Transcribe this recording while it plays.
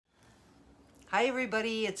Hi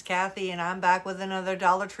everybody, it's Kathy and I'm back with another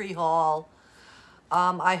Dollar Tree haul.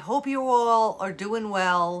 I hope you all are doing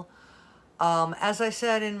well. As I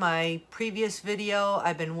said in my previous video,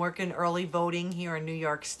 I've been working early voting here in New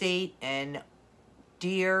York State, and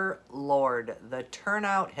dear Lord, the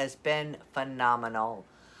turnout has been phenomenal.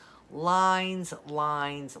 Lines,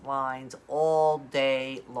 lines, lines all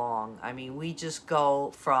day long. I mean, we just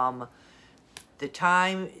go from the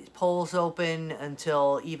time polls open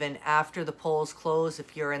until even after the polls close.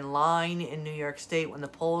 If you're in line in New York State when the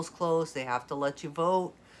polls close, they have to let you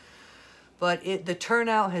vote. But the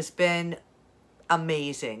turnout has been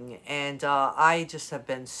amazing, and I just have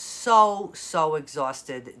been so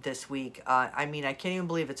exhausted this week. I mean, I can't even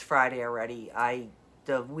believe it's Friday already.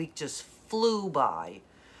 The week just flew by.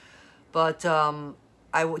 But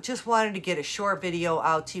just wanted to get a short video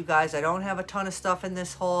out to you guys. I don't have a ton of stuff in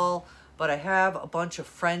this haul, but I have a bunch of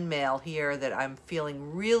friend mail here that I'm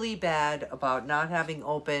feeling really bad about not having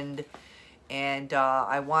opened. And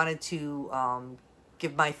I wanted to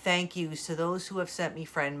give my thank yous to those who have sent me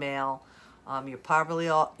friend mail. You probably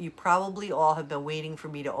all have been waiting for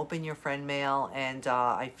me to open your friend mail, and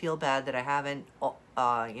I feel bad that I haven't,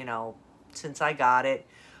 since I got it.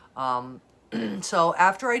 So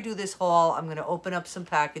after I do this haul, I'm going to open up some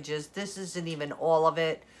packages. This isn't even all of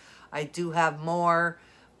it. I do have more,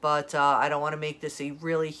 but I don't want to make this a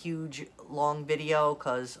really huge, long video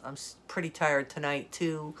because I'm pretty tired tonight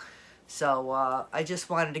too. So I just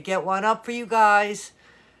wanted to get one up for you guys.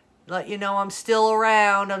 Let you know I'm still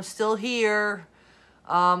around. I'm still here.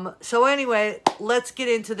 So anyway, let's get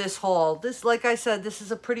into this haul. This, like I said, this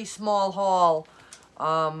is a pretty small haul.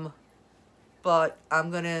 But I'm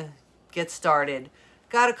going to get started.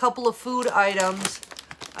 Got a couple of food items.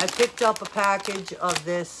 I picked up a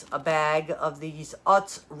bag of these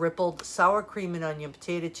Utz Rippled Sour Cream and Onion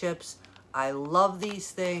Potato Chips. I love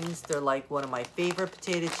these things. They're like one of my favorite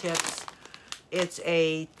potato chips. It's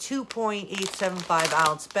a 2.875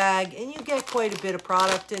 ounce bag, and you get quite a bit of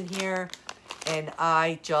product in here, and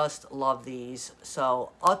I just love these.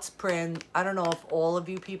 So Utz brand, I don't know if all of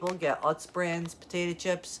you people get Utz brands potato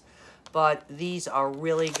chips, but these are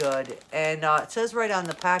really good. And it says right on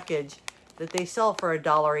the package that they sell for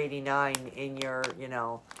 $1.89 in your,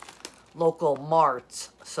 local marts.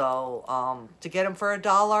 So to get them for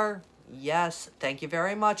 $1, yes, thank you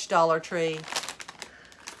very much, Dollar Tree.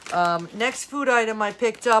 Next food item I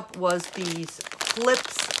picked up was these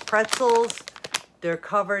Flips pretzels. They're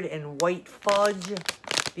covered in white fudge.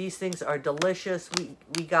 These things are delicious.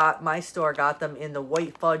 My store got them in the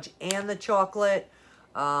white fudge and the chocolate.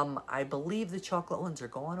 I believe the chocolate ones are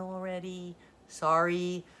gone already.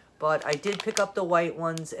 Sorry. But I did pick up the white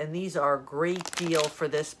ones, and these are a great deal for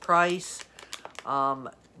this price.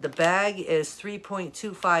 The bag is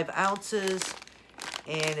 3.25 ounces,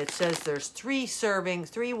 and it says there's 3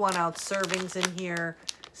 1-ounce servings in here.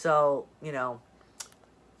 So,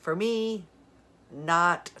 for me,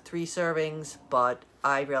 not 3 servings, but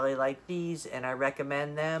I really like these, and I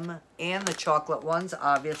recommend them. And the chocolate ones,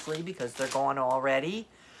 obviously, because they're gone already.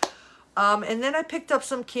 And then I picked up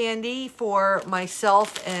some candy for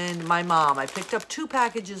myself and my mom. I picked up 2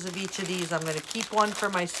 packages of each of these. I'm going to keep one for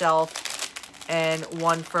myself and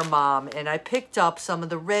one for mom. And I picked up some of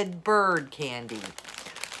the Red Bird candy.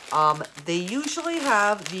 They usually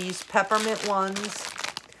have these peppermint ones,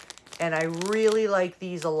 and I really like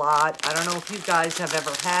these a lot. I don't know if you guys have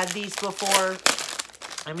ever had these before.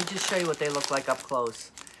 Let me just show you what they look like up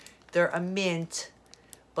close. They're a mint,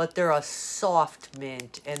 but they're a soft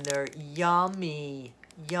mint, and they're yummy.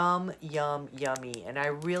 Yum, yum, yummy. And I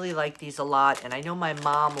really like these a lot, and I know my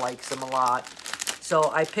mom likes them a lot. So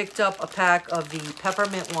I picked up a pack of the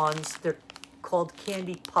peppermint ones. They're called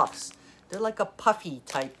Candy Puffs. They're like a puffy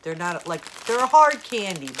type. They're a hard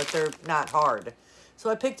candy, but they're not hard. So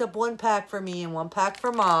I picked up 1 pack for me and 1 pack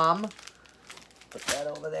for mom. Put that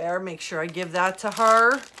over there. Make sure I give that to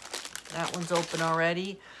her. That one's open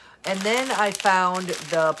already. And then I found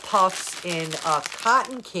the puffs in a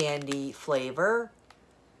cotton candy flavor.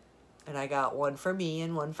 And I got 1 for me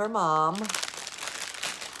and 1 for mom.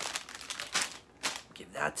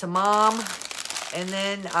 Give that to mom. And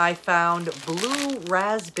then I found blue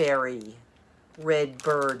raspberry Red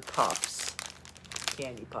Bird puffs.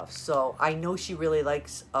 Candy puffs. So I know she really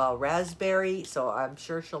likes raspberry, so I'm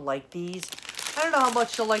sure she'll like these. I don't know how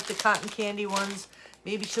much she'll like the cotton candy ones.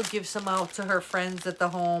 Maybe she'll give some out to her friends at the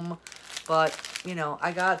home. But,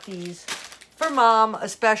 I got these for mom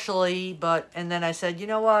especially. And then I said, you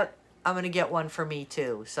know what? I'm going to get 1 for me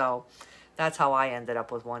too. So that's how I ended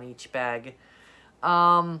up with 1 each bag.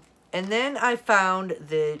 And then I found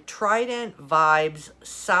the Trident Vibes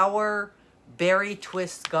Sour Berry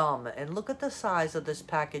Twist gum. And look at the size of this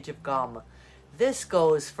package of gum. This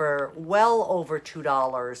goes for well over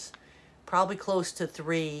 $2. Probably close to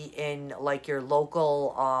 $3 in like your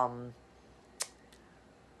local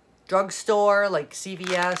drugstore, like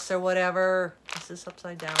CVS or whatever. Is this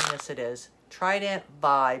upside down? Yes, it is. Trident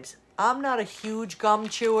Vibes. I'm not a huge gum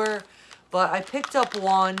chewer, but I picked up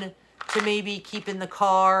one to maybe keep in the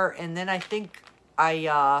car, and then I think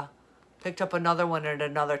I picked up another one at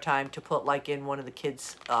another time to put like in one of the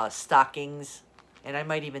kids' stockings. And I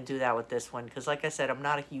might even do that with this one, because like I said, I'm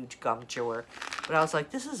not a huge gum chewer. But I was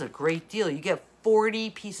like, this is a great deal. You get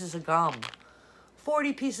 40 pieces of gum.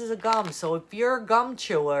 40 pieces of gum. So if you're a gum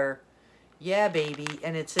chewer, yeah, baby.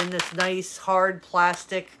 And it's in this nice hard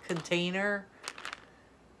plastic container.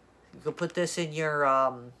 You could put this in your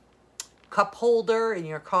cup holder in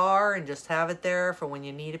your car and just have it there for when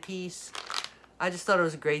you need a piece. I just thought it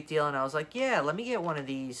was a great deal, and I was like, yeah, let me get one of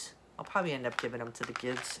these. I'll probably end up giving them to the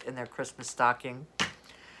kids in their Christmas stocking.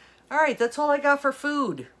 All right, that's all I got for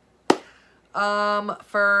food.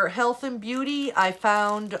 For health and beauty, I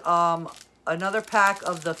found another pack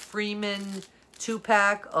of the Freeman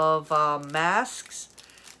 2-pack of masks.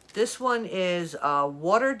 This one is a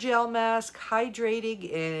water gel mask, hydrating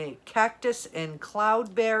in cactus and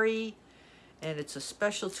cloudberry. And it's a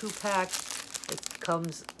special 2-pack. It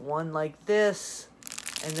comes one like this.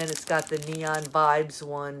 And then it's got the Neon Vibes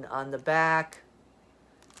one on the back.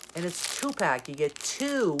 And it's 2-pack. You get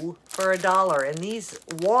 2 for $1. And these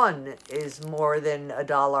one is more than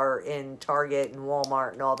 $1 in Target and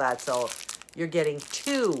Walmart and all that. So you're getting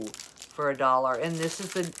 2 for $1. And this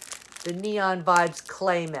is the Neon Vibes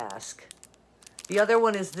clay mask. The other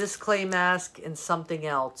one is this clay mask and something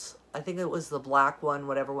else. I think it was the black one,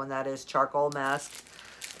 whatever one that is, charcoal mask.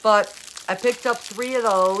 But I picked up 3 of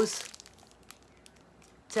those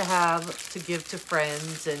to have to give to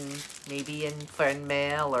friends and maybe in friend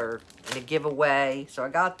mail or in a giveaway. So I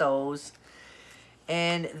got those.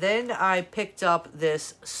 And then I picked up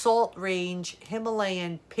this Salt Range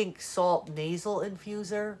Himalayan Pink Salt Nasal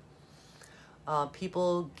Infuser.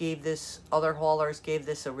 People gave this, other haulers gave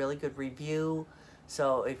this a really good review.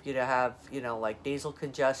 So if you have, you know, like nasal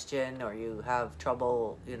congestion or you have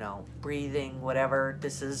trouble, you know, breathing, whatever,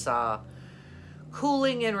 this is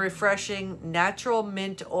cooling and refreshing. Natural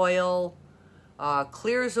mint oil,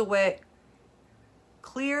 clears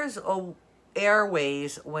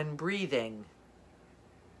airways when breathing.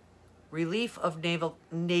 Relief of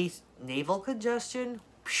naval congestion.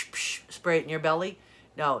 Spray it in your belly.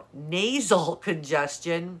 No, nasal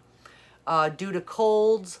congestion due to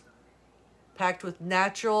colds. Packed with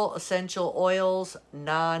natural essential oils,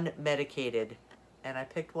 non-medicated. And I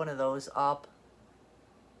picked one of those up.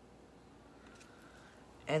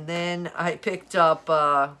 And then I picked up,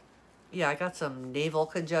 yeah, I got some navel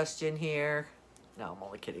congestion here. No, I'm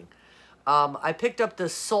only kidding. I picked up the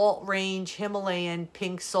Salt Range Himalayan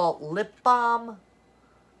Pink Salt Lip Balm.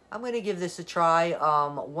 I'm going to give this a try.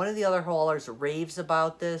 One of the other haulers raves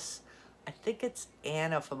about this. I think it's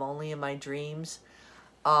Anna from Only in My Dreams.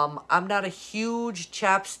 I'm not a huge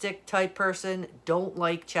chapstick type person. Don't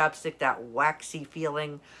like chapstick, that waxy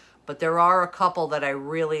feeling. But there are a couple that I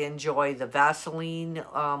really enjoy. The Vaseline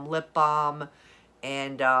lip balm.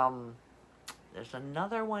 And there's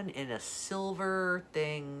another one in a silver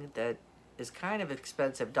thing that is kind of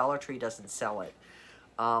expensive. Dollar Tree doesn't sell it.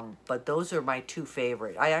 But those are my 2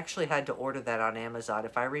 favorite. I actually had to order that on Amazon.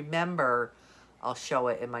 If I remember, I'll show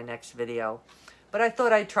it in my next video. But I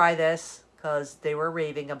thought I'd try this because they were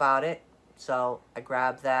raving about it. So I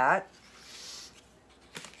grabbed that.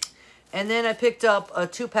 And then I picked up a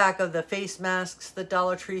 2-pack of the face masks that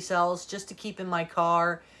Dollar Tree sells just to keep in my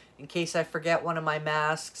car in case I forget one of my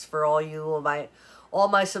masks. For all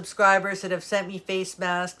my subscribers that have sent me face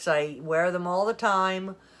masks, I wear them all the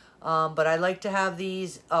time. But I like to have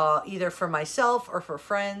these either for myself or for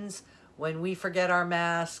friends when we forget our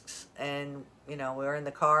masks and, you know, we're in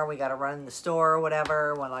the car, we got to run in the store or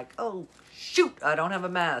whatever. We're like, oh, shoot, I don't have a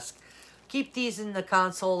mask. Keep these in the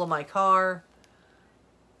console of my car.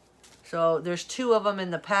 So there's 2 of them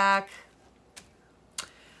in the pack.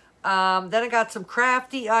 Then I got some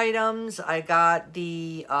crafty items. I got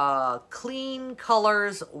the Clean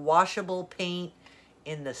Colors washable paint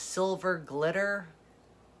in the silver glitter.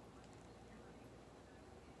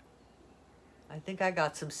 I think I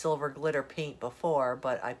got some silver glitter paint before,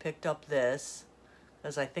 but I picked up this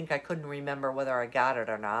because I think I couldn't remember whether I got it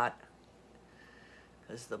or not.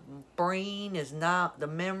 Because the brain is not, the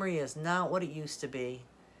memory is not what it used to be.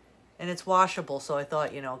 And it's washable, so I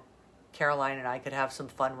thought, you know, Caroline and I could have some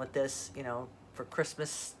fun with this, you know, for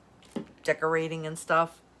Christmas decorating and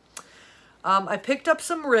stuff. I picked up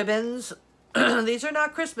some ribbons. These are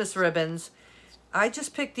not Christmas ribbons. I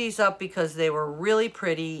just picked these up because they were really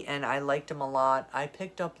pretty and I liked them a lot. I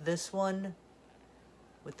picked up this one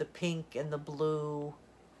with the pink and the blue.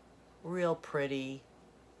 Real pretty.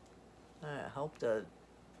 I hope the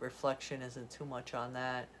reflection isn't too much on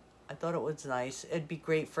that. I thought it was nice. It'd be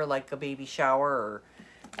great for like a baby shower or,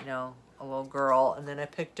 you know, a little girl. And then I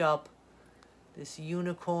picked up this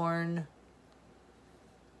unicorn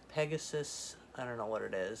Pegasus. I don't know what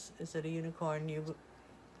it is. Is it a unicorn?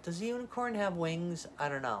 Does a unicorn have wings? I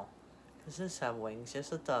don't know. Does this have wings?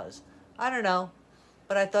 Yes, it does. I don't know.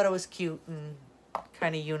 But I thought it was cute and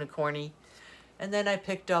kind of unicorny. And then I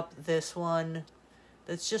picked up this one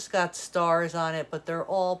that's just got stars on it, but they're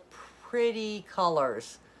all pretty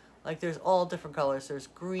colors. Like there's all different colors. There's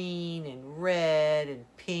green and red and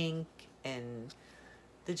pink, and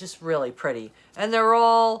they're just really pretty. And they're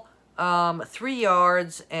all 3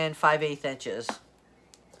 yards and 5/8 inches.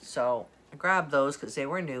 So I grabbed those because they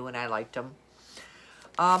were new and I liked them.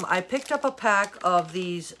 I picked up a pack of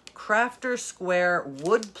these Crafter Square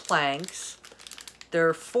wood planks.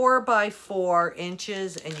 They're 4 by 4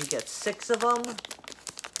 inches and you get 6 of them.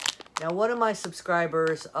 Now, one of my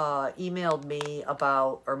subscribers emailed me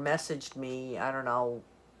about, or messaged me, I don't know,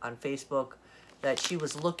 on Facebook, that she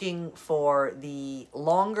was looking for the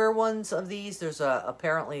longer ones of these. There's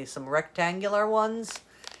apparently some rectangular ones,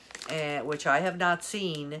 which I have not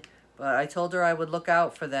seen, but I told her I would look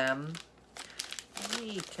out for them.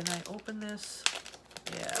 Hey, can I open this?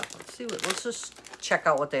 Yeah, let's just check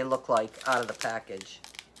out what they look like out of the package.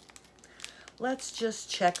 Let's just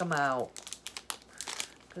check them out,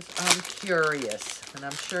 because I'm curious, and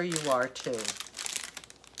I'm sure you are too.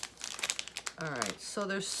 Alright, so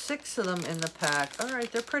there's 6 of them in the pack.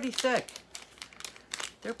 Alright, they're pretty thick.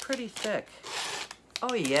 They're pretty thick.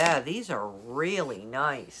 Oh yeah, these are really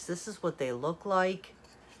nice. This is what they look like.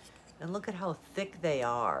 And look at how thick they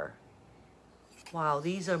are. Wow,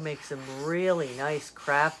 these make some really nice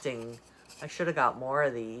crafting. I should have got more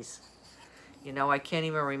of these. You know, I can't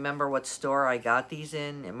even remember what store I got these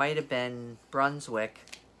in. It might have been Brunswick.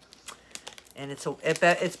 And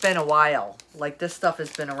it's been a while. Like, this stuff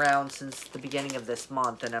has been around since the beginning of this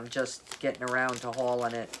month, and I'm just getting around to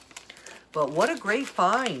hauling it. But what a great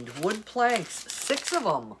find. Wood planks. 6 of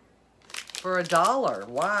them for $1.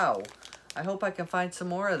 Wow. I hope I can find some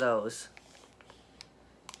more of those.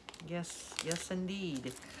 Yes, yes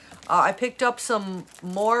indeed. I picked up some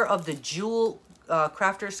more of the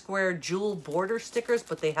Crafter Square jewel border stickers,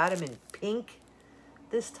 but they had them in pink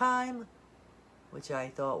this time, which I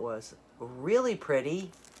thought was really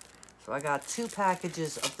pretty. So I got 2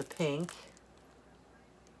 packages of the pink.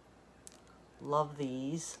 Love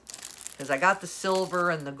these. Because I got the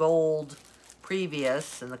silver and the gold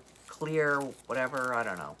previous and the clear whatever, I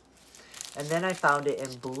don't know. And then I found it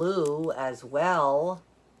in blue as well.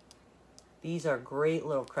 These are great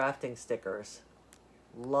little crafting stickers.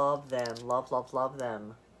 Love them. Love, love, love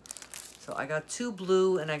them. So I got 2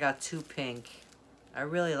 blue and I got 2 pink. I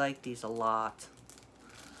really like these a lot.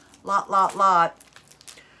 Lot.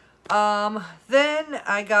 Then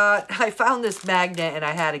I found this magnet and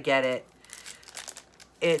I had to get it.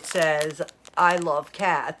 It says, I love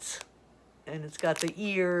cats. And it's got the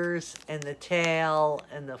ears and the tail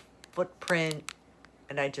and the footprint.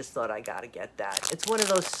 And I just thought I gotta get that. It's one of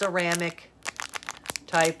those ceramic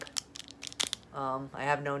type. I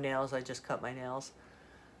have no nails. I just cut my nails.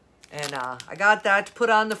 And I got that to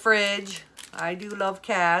put on the fridge. I do love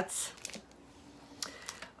cats.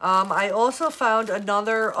 I also found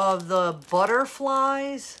another of the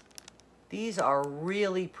butterflies. These are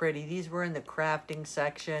really pretty. These were in the crafting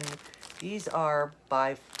section. These are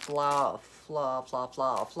by Floral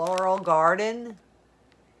Garden.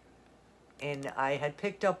 And I had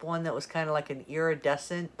picked up one that was kind of like an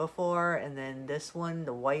iridescent before. And then this one,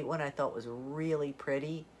 the white one, I thought was really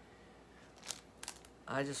pretty.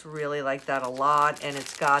 I just really like that a lot. And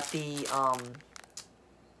it's got the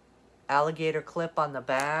alligator clip on the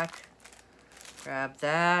back. Grab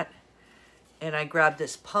that. And I grabbed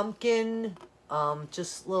this pumpkin,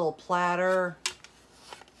 just little platter.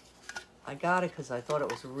 I got it because I thought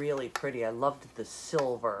it was really pretty. I loved the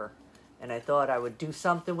silver. And I thought I would do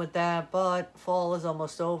something with that, but fall is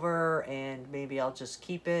almost over, and maybe I'll just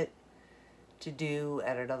keep it to do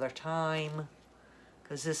at another time.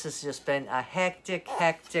 Because this has just been a hectic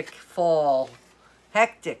fall.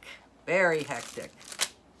 Hectic. Very hectic.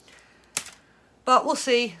 But we'll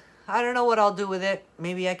see. I don't know what I'll do with it.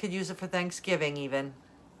 Maybe I could use it for Thanksgiving even.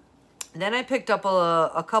 And then I picked up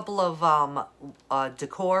a couple of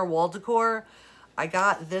wall decor. I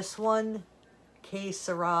got this one. Que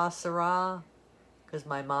Sera, because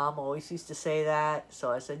my mom always used to say that.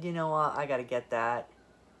 So I said, you know what, I got to get that.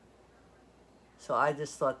 So I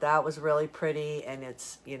just thought that was really pretty, and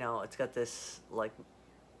it's, you know, it's got this like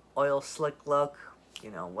oil slick look, you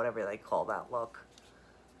know, whatever they call that look,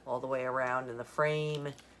 all the way around in the frame.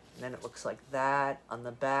 And then it looks like that on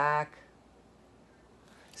the back.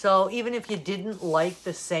 So even if you didn't like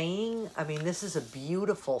the saying, I mean, this is a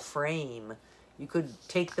beautiful frame. You could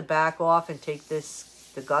take the back off and take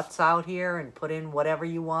the guts out here and put in whatever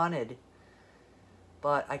you wanted.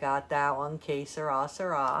 But I got that one, que sera,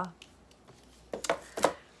 sera.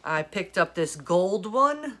 I picked up this gold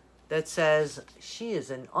one that says, she is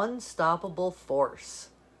an unstoppable force.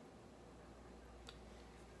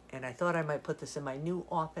 And I thought I might put this in my new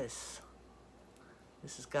office.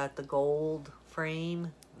 This has got the gold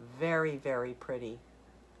frame. Very, very pretty.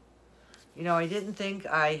 You know, I didn't think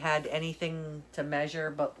I had anything to measure,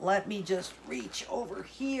 but let me just reach over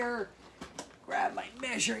here, grab my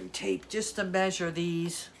measuring tape just to measure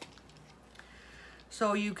these,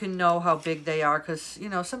 so you can know how big they are, because, you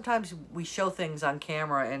know, sometimes we show things on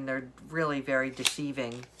camera and they're really very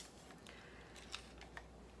deceiving.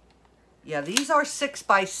 Yeah, these are 6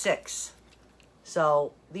 by 6.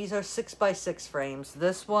 So these are 6 by 6 frames.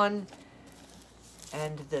 This one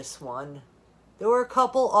and this one. There were a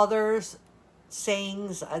couple others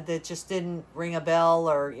sayings that just didn't ring a bell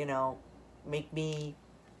or, you know, make me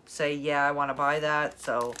say, yeah, I want to buy that.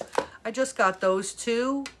 So I just got those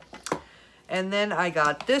two. And then I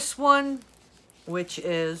got this one, which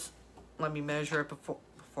is, let me measure it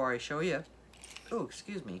before I show you. Oh,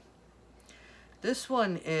 excuse me. This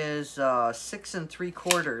one is 6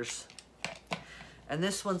 3/4. And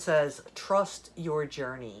this one says, trust your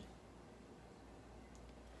journey.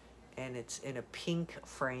 And it's in a pink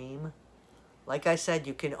frame. Like I said,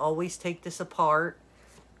 you can always take this apart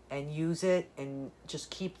and use it and just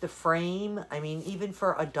keep the frame. I mean, even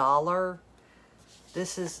for $1,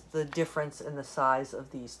 this is the difference in the size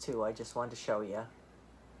of these two. I just wanted to show you.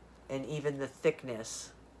 And even the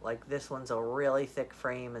thickness. Like this one's a really thick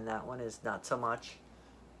frame and that one is not so much.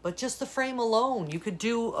 But just the frame alone, you could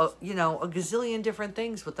do, you know, a gazillion different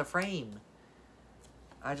things with the frame.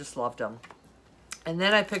 I just loved them. And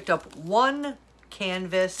then I picked up one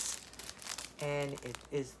canvas, and it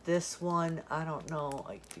is this one. I don't know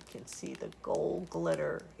if you can see the gold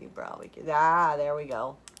glitter. You probably can. Ah, there we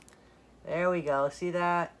go. There we go. See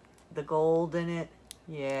that? The gold in it?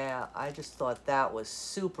 Yeah, I just thought that was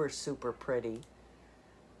super, super pretty.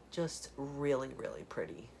 Just really, really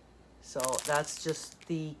pretty. So that's just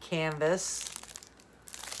the canvas.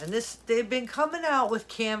 And this, they've been coming out with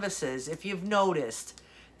canvases, if you've noticed,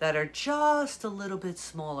 that are just a little bit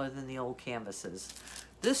smaller than the old canvases.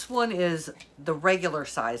 This one is the regular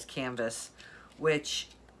size canvas, which,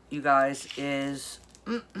 you guys, is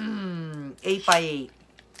 8 by 8.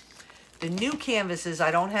 The new canvases, I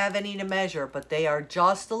don't have any to measure, but they are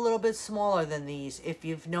just a little bit smaller than these, if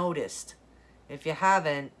you've noticed. If you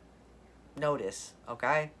haven't, notice,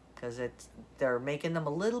 okay? Because they're making them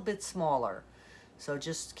a little bit smaller. So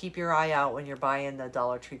just keep your eye out when you're buying the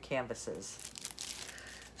Dollar Tree canvases.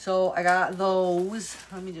 So I got those.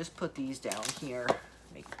 Let me just put these down here.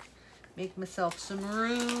 Make myself some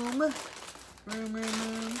room.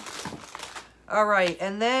 Room. All right,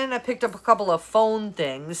 and then I picked up a couple of phone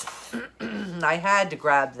things. I had to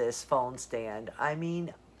grab this phone stand. I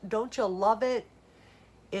mean, don't you love it?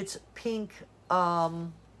 It's pink, I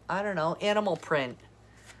don't know, animal print.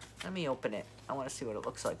 Let me open it. I want to see what it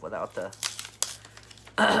looks like without the...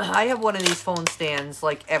 I have one of these phone stands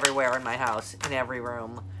like everywhere in my house, in every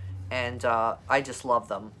room. And I just love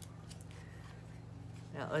them.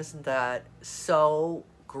 Now, isn't that so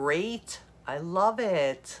great? I love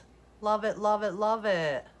it. Love it, love it, love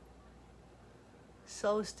it.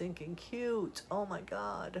 So stinking cute. Oh my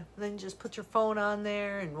God. And then you just put your phone on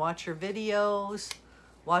there and watch your videos.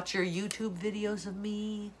 Watch your YouTube videos of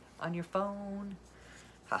me on your phone.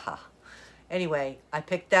 Haha. Anyway, I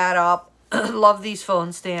picked that up. Love these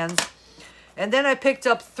phone stands. And then I picked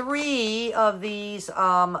up 3 of these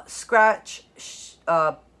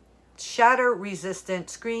shatter resistant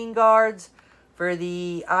screen guards for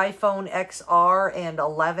the iPhone XR and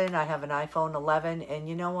 11. I have an iPhone 11, and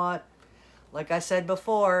you know what? Like I said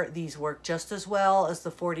before, these work just as well as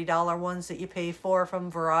the $40 ones that you pay for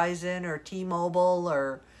from Verizon or T-Mobile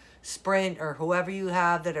or Sprint or whoever you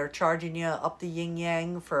have that are charging you up the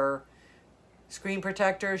yin-yang for screen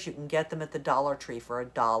protectors. You can get them at the Dollar Tree for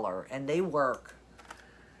 $1, and they work.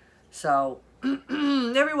 So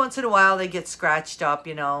every once in a while they get scratched up,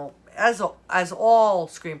 you know, as all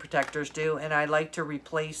screen protectors do, and I like to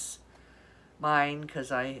replace mine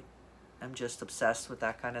because I am just obsessed with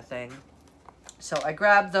that kind of thing. So I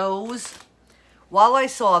grabbed those while I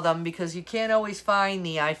saw them, because you can't always find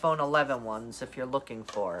the iPhone 11 ones if you're looking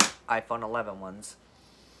for iPhone 11 ones.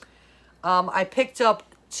 I picked up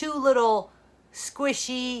 2 little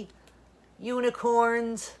squishy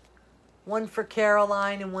unicorns. One for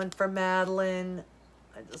Caroline and one for Madeline.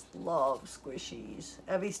 I just love squishies.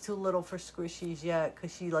 Evie's too little for squishies yet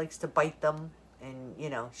because she likes to bite them. And, you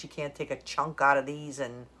know, she can't take a chunk out of these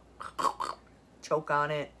and choke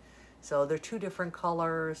on it. So they're 2 different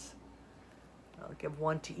colors. I'll give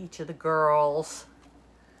one to each of the girls.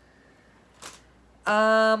 Do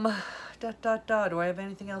I have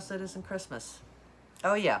anything else that isn't Christmas?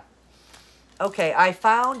 Oh, yeah. Okay, I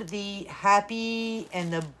found the Happy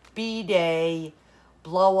and the B-Day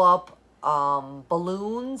blow-up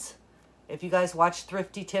balloons. If you guys watch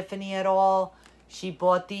Thrifty Tiffany at all, she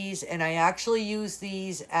bought these, and I actually used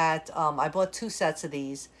these at, I bought 2 sets of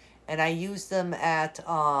these, and I used them at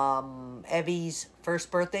Evie's first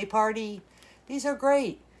birthday party. These are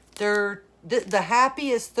great. They're, the Happy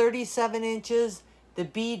is 37 inches, the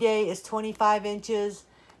B-Day is 25 inches,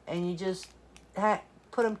 and you just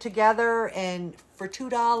put them together, and for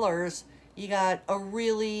 $2, you got a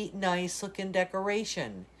really nice looking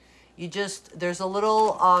decoration. You just, there's a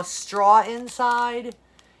little straw inside,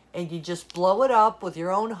 and you just blow it up with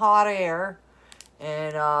your own hot air,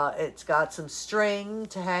 and it's got some string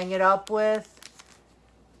to hang it up with,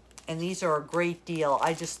 and these are a great deal.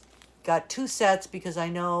 I just got 2 sets because I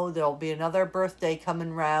know there'll be another birthday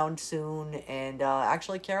coming round soon, and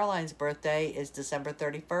actually Caroline's birthday is December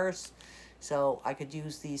 31st, so I could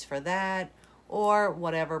use these for that, or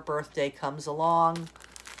whatever birthday comes along.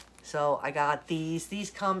 So I got these. These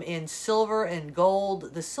come in silver and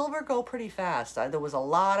gold. The silver go pretty fast. There was a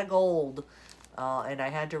lot of gold, and I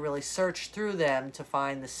had to really search through them to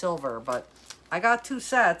find the silver, but I got 2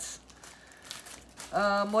 sets.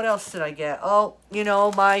 What else did I get? Oh, you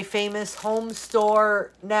know, my famous home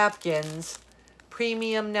store napkins,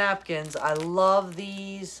 premium napkins. I love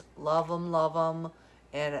these, love them,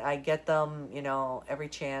 and I get them, you know, every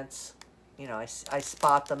chance. You know, I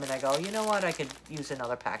spot them and I go, you know what, I could use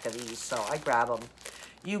another pack of these, so I grab them.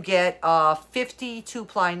 You get 50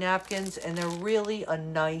 2-ply napkins, and they're really a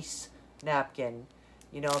nice napkin.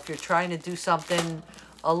 You know, if you're trying to do something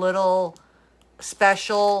a little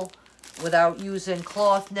special without using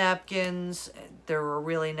cloth napkins, they're a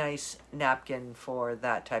really nice napkin for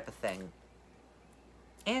that type of thing.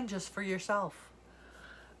 And just for yourself.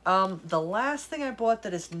 The last thing I bought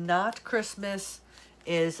that is not Christmas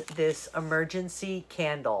is this emergency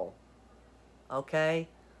candle. Okay?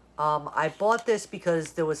 I bought this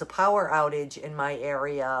because there was a power outage in my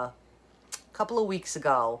area a couple of weeks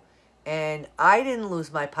ago. And I didn't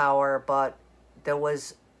lose my power, but there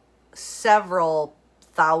was several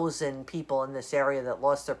thousand people in this area that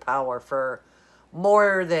lost their power for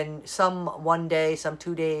more than some 1 day, some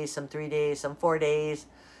 2 days, some 3 days, some 4 days,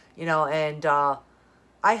 you know, and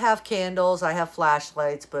I have candles, I have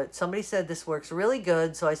flashlights, but somebody said this works really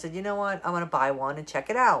good, so I said, you know what, I'm going to buy one and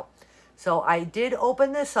check it out. So I did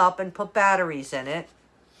open this up and put batteries in it.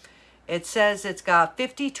 It says it's got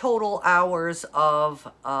 50 total hours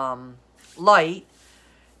of light,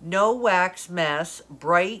 no wax mess,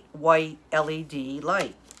 bright white LED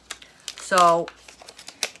light. So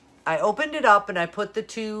I opened it up and I put the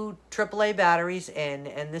 2 AAA batteries in,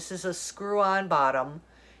 and this is a screw-on bottom,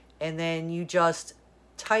 and then you just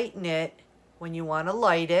tighten it when you want to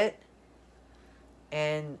light it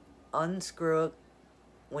and unscrew it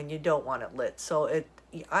when you don't want it lit. So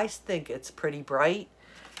I think it's pretty bright,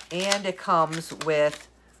 and it comes with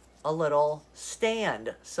a little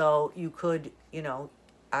stand, so you could, you know,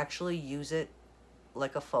 actually use it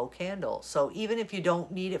like a faux candle. So even if you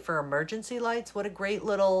don't need it for emergency lights, what a great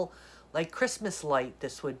little like Christmas light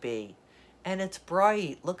this would be. And it's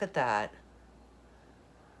bright. Look at that.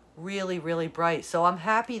 Really, really bright. So I'm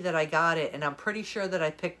happy that I got it, and I'm pretty sure that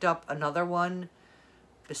I picked up another one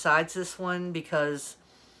besides this one because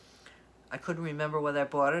I couldn't remember whether I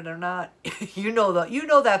bought it or not. You know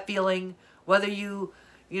that feeling, whether you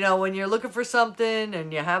know, when you're looking for something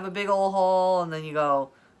and you have a big old haul and then you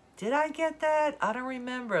go, did I get that? I don't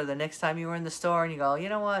remember. The next time you were in the store and you go, you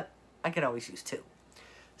know what? I can always use 2.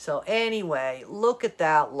 So anyway, look at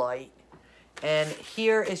that light. And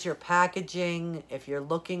here is your packaging if you're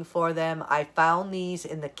looking for them. I found these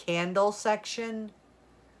in the candle section.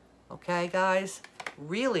 Okay, guys?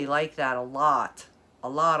 Really like that a lot. A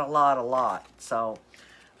lot. So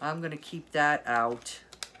I'm going to keep that out.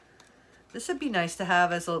 This would be nice to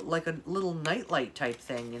have as like a little nightlight type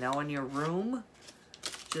thing, you know, in your room.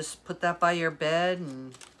 Just put that by your bed,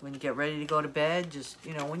 and when you get ready to go to bed, just,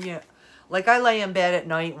 you know, when you... Like, I lay in bed at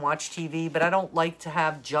night and watch TV, but I don't like to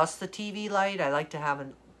have just the TV light. I like to have a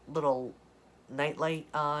little night light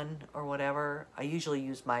on or whatever. I usually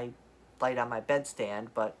use my light on my bedstand,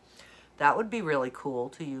 but that would be really cool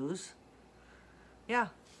to use. Yeah,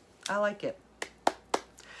 I like it.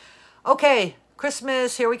 Okay,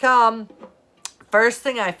 Christmas, here we come. First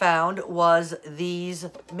thing I found was these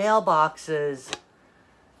mailboxes.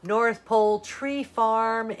 North Pole Tree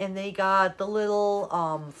Farm, and they got the little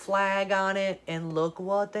flag on it, and look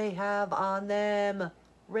what they have on them.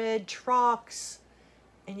 Red trucks.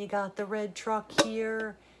 And you got the red truck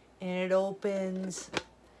here, and it opens,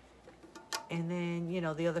 and then, you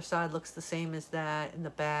know, the other side looks the same as that, and the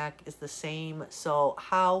back is the same. So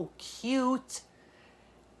how cute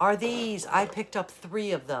are these? I picked up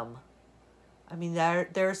 3 of them. I mean,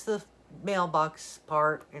 there's the mailbox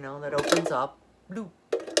part, you know, that opens up. Bloop.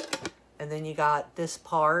 And then you got this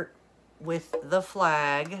part with the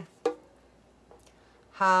flag.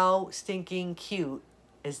 How stinking cute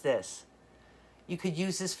is this? You could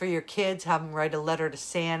use this for your kids, have them write a letter to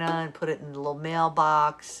Santa and put it in the little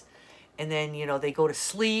mailbox. And then, you know, they go to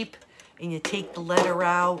sleep and you take the letter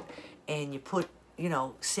out and you put, you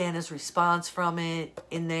know, Santa's response from it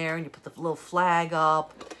in there, and you put the little flag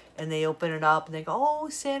up, and they open it up and they go, oh,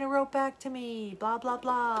 Santa wrote back to me, blah, blah,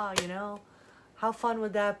 blah, you know. How fun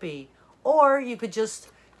would that be? Or you could just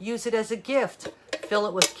use it as a gift. Fill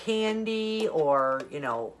it with candy or, you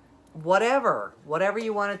know, whatever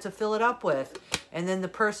you wanted to fill it up with. And then the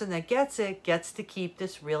person that gets it gets to keep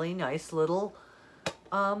this really nice little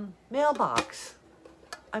mailbox.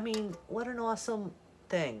 I mean, what an awesome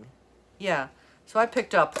thing. Yeah, so I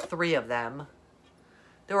picked up 3 of them.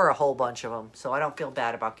 There were a whole bunch of them, so I don't feel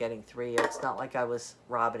bad about getting 3. It's not like I was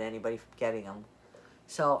robbing anybody from getting them.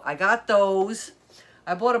 So I got those.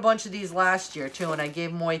 I bought a bunch of these last year, too, and I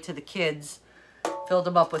gave them away to the kids. Filled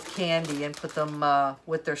them up with candy and put them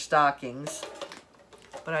with their stockings.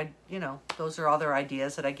 But you know, those are other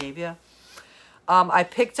ideas that I gave you. I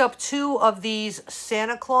picked up 2 of these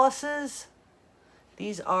Santa Clauses.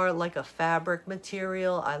 These are like a fabric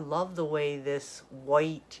material. I love the way this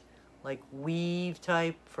white, like weave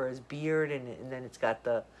type for his beard, and then it's got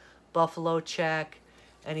the buffalo check.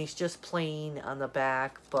 And he's just plain on the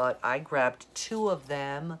back, but I grabbed 2 of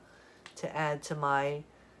them to add to my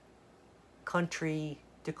country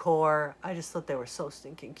decor. I just thought they were so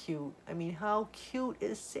stinking cute. I mean, how cute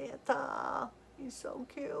is Santa? He's so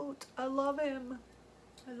cute. I love him.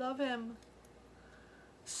 I love him.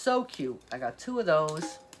 So cute. I got 2 of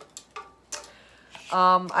those.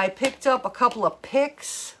 I picked up a couple of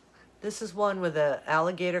picks. This is one with an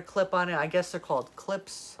alligator clip on it. I guess they're called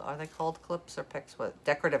clips. Are they called clips or picks? What?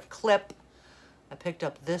 Decorative clip. I picked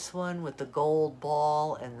up this one with the gold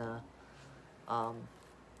ball and the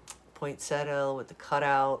poinsettia with the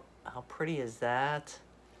cutout. How pretty is that?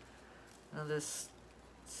 Now this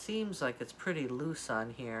seems like it's pretty loose on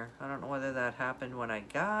here. I don't know whether that happened when I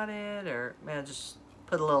got it or man, just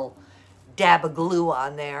put a little dab of glue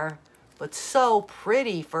on there. But so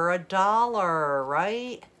pretty for $1,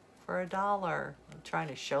 right? For $1. I'm trying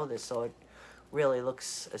to show this so it really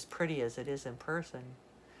looks as pretty as it is in person.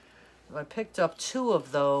 I picked up 2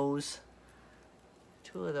 of those.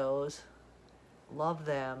 2 of those. Love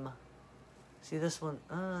them. See this one?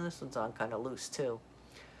 This one's on kind of loose too.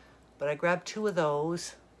 But I grabbed 2 of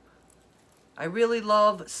those. I really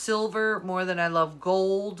love silver more than I love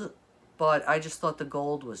gold. But I just thought the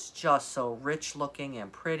gold was just so rich looking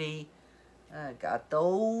and pretty. I got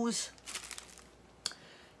those.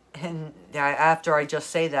 And after I just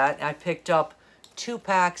say that, I picked up 2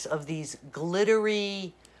 packs of these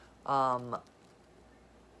glittery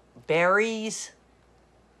berries.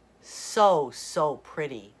 So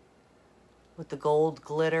pretty. With the gold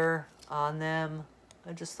glitter on them.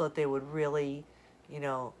 I just thought they would really, you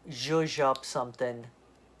know, zhuzh up something.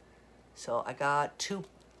 So I got two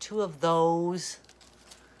of those.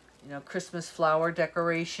 You know, Christmas flower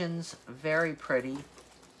decorations. Very pretty.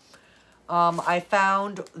 I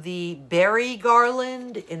found the berry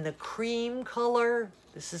garland in the cream color.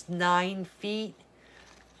 This is 9 feet.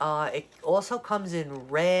 It also comes in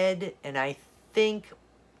red and I think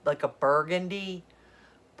like a burgundy.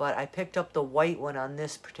 But I picked up the white one on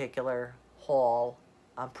this particular haul.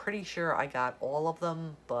 I'm pretty sure I got all of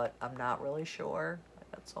them, but I'm not really sure.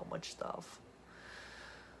 I got so much stuff.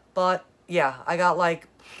 But yeah, I got like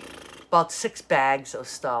about 6 bags of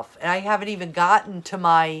stuff. And I haven't even gotten to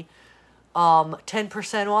my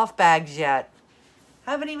 10% off bags yet.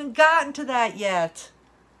 Haven't even gotten to that yet.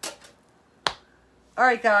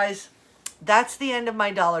 Alright guys, that's the end of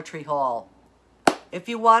my Dollar Tree haul. If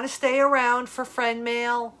you want to stay around for friend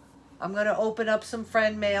mail, I'm going to open up some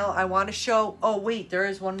friend mail. I want to show... Oh, wait, there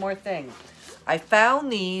is one more thing. I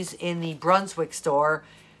found these in the Brunswick store.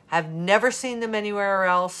 Have never seen them anywhere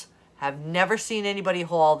else. Have never seen anybody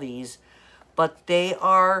haul these. But they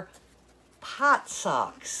are pot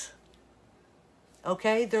socks.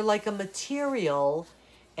 Okay? They're like a material,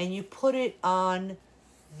 and you put it on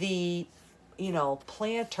the, you know,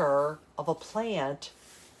 planter of a plant,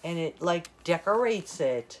 and it, like, decorates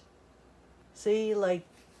it. See? Like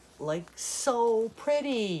so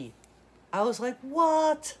pretty. I was like,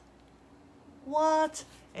 what? What?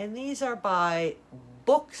 And these are by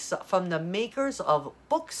Books, from the makers of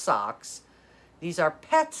Book Socks. These are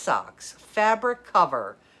pet socks, fabric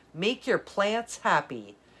cover. Make your plants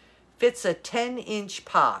happy. Fits a 10-inch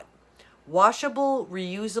pot. Washable,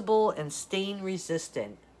 reusable, and stain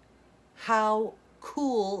resistant. How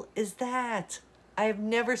cool is that? I have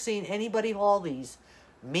never seen anybody haul these.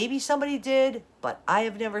 Maybe somebody did, but I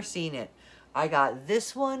have never seen it. I got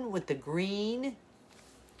this one with the green.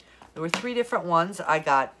 There were 3 different ones. I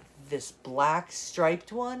got this black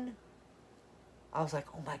striped one. I was like,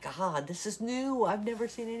 oh my God, this is new. I've never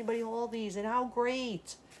seen anybody haul these, and how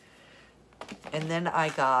great. And then I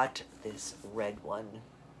got this red one.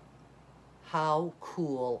 How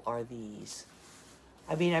cool are these?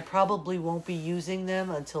 I mean, I probably won't be using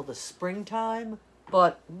them until the springtime,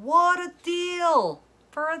 but what a deal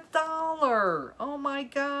for $1. Oh my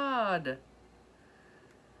God.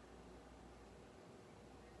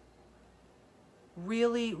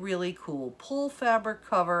 Really, really cool. Pull fabric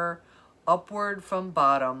cover upward from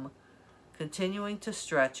bottom, continuing to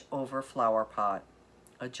stretch over flower pot.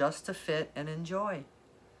 Adjust to fit and enjoy.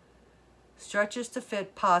 Stretches to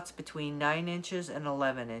fit pots between 9 inches and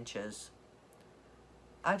 11 inches.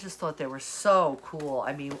 I just thought they were so cool.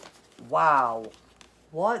 I mean, wow.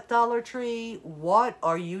 What, Dollar Tree? What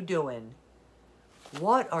are you doing?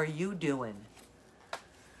 What are you doing?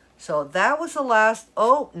 So that was the last.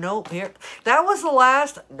 Oh, no, here. That was the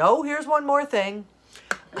last. No, here's one more thing.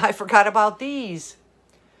 I forgot about these.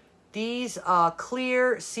 These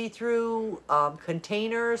clear see-through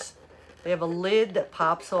containers. They have a lid that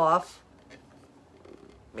pops off.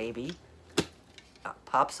 Maybe.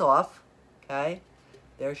 Pops off. Okay.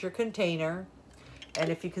 There's your container. And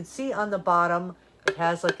if you can see on the bottom, it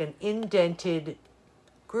has like an indented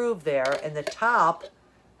groove there. And the top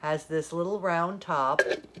has this little round top.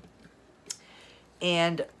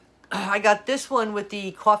 And I got this one with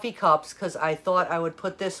the coffee cups because I thought I would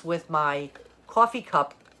put this with my coffee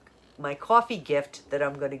cup, my coffee gift that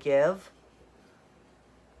I'm going to give.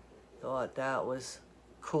 Thought that was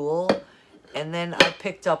cool. And then I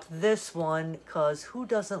picked up this one because who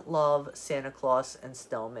doesn't love Santa Claus and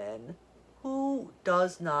snowmen? Who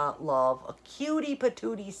does not love a cutie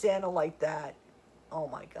patootie Santa like that? Oh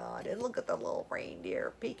my God. And look at the little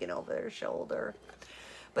reindeer peeking over their shoulder.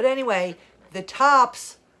 But anyway, the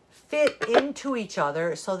tops fit into each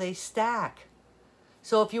other so they stack.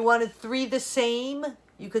 So if you wanted 3 the same,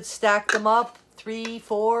 you could stack them up. 3,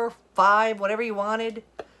 4, 5, whatever you wanted.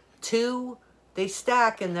 2, they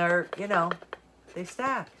stack and they're, you know, they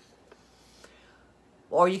stack.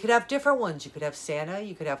 Or you could have different ones. You could have Santa,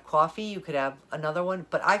 you could have coffee, you could have another one.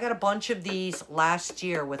 But I got a bunch of these last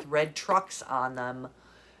year with red trucks on them.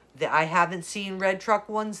 I haven't seen red truck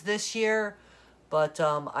ones this year. But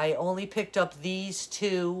I only picked up these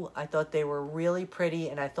 2. I thought they were really pretty,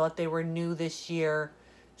 and I thought they were new this year.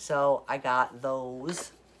 So I got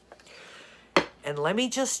those. And let me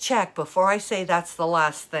just check before I say that's the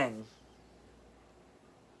last thing.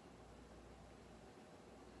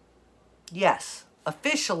 Yes,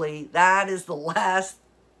 officially, that is the last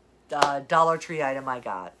Dollar Tree item I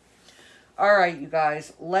got. All right, you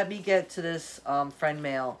guys, let me get to this friend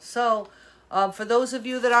mail. So, for those of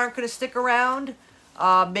you that aren't going to stick around,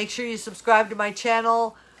 make sure you subscribe to my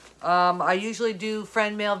channel. I usually do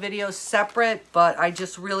friend mail videos separate, but I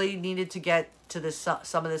just really needed to get to this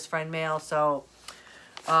some of this friend mail. So,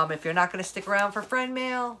 if you're not going to stick around for friend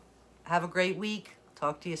mail, have a great week.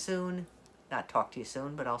 Talk to you soon. Not talk to you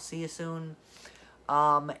soon, but I'll see you soon.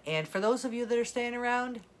 And for those of you that are staying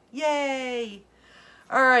around, yay!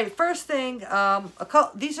 All right, first thing, some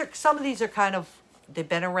of these are kind of, they've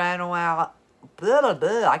been around a while. Blah, blah,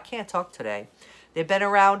 blah, I can't talk today. They've been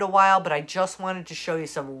around a while, but I just wanted to show you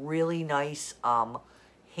some really nice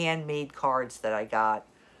handmade cards that I got.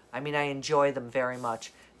 I mean, I enjoy them very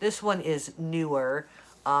much. This one is newer.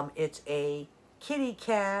 It's a kitty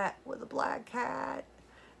cat with a black cat.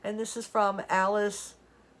 And this is from Alice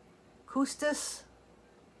Custis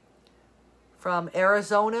from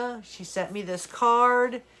Arizona. She sent me this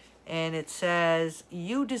card, and it says,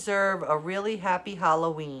 "You deserve a really happy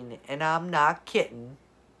Halloween, and I'm not kidding."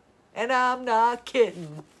 And I'm not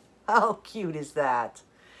kidding. How cute is that?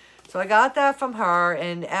 So I got that from her.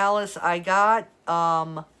 And Alice, I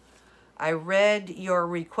read your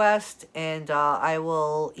request, and I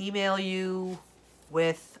will email you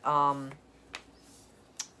with an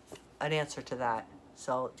answer to that.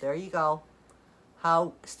 So there you go.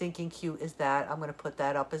 How stinking cute is that? I'm going to put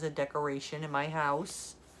that up as a decoration in my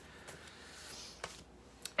house.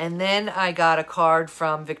 And then I got a card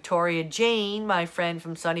from Victoria Jane, my friend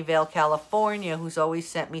from Sunnyvale, California, who's always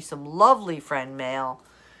sent me some lovely friend mail.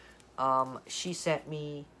 She sent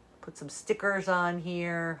me, put some stickers on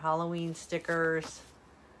here, Halloween stickers.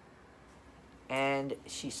 And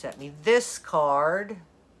she sent me this card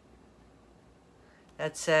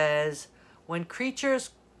that says, when creatures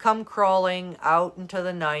come crawling out into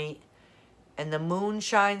the night, and the moon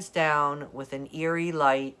shines down with an eerie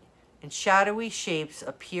light, and shadowy shapes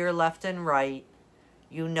appear left and right,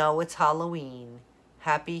 you know it's Halloween.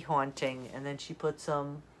 Happy haunting. And then she put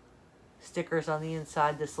some stickers on the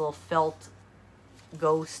inside, this little felt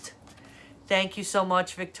ghost. Thank you so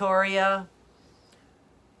much, Victoria.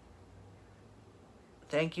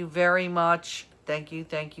 Thank you very much. Thank you,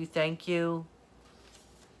 thank you, thank you.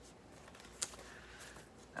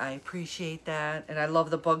 I appreciate that. And I love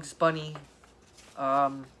the Bugs Bunny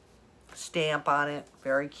stamp on it.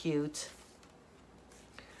 Very cute.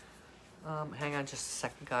 Hang on just a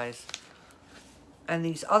second, guys. And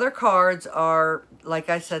these other cards are, like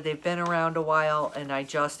I said, they've been around a while, and I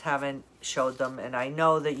just haven't showed them. And I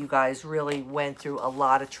know that you guys really went through a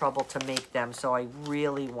lot of trouble to make them, so I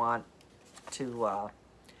really want to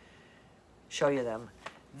show you them.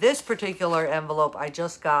 This particular envelope I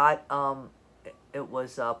just got, it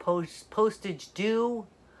was postage due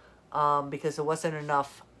because there wasn't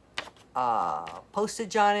enough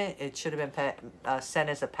postage on it. It should have been sent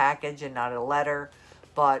as a package and not a letter,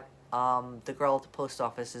 but the girl at the post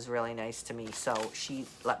office is really nice to me, so she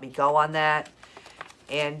let me go on that.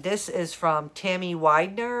 And this is from Tammy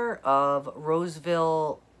Widener of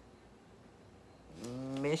Roseville,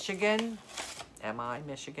 Michigan.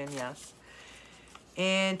 Michigan, yes.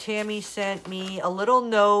 And Tammy sent me a little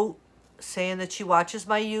note saying that she watches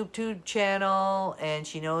my YouTube channel and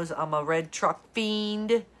she knows I'm a red truck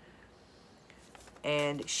fiend.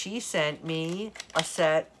 And she sent me a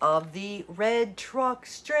set of the red truck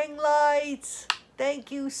string lights.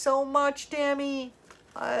 Thank you so much, Tammy.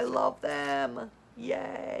 I love them.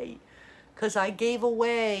 Yay. Because I gave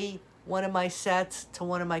away one of my sets to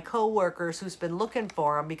one of my coworkers who's been looking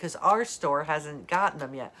for them because our store hasn't gotten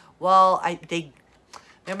them yet. Well,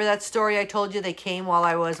 remember that story I told you? They came while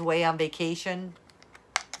I was away on vacation?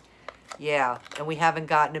 Yeah, and we haven't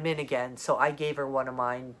gotten them in again. So I gave her one of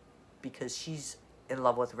mine because she's in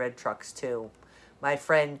love with red trucks too. My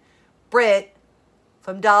friend Britt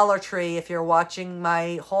from Dollar Tree, if you're watching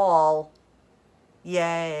my haul,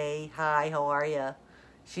 yay, hi, how are you?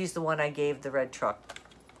 She's the one I gave the red truck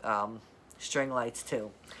string lights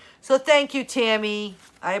to. So thank you, Tammy.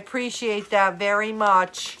 I appreciate that very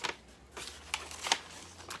much.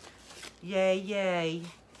 Yay, yay.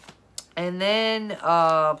 And then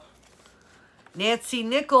Nancy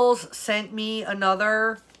Nichols sent me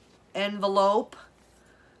another envelope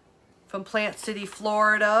from Plant City,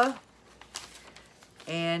 Florida.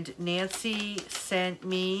 And Nancy sent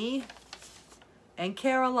me and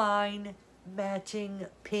Caroline matching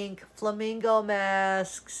pink flamingo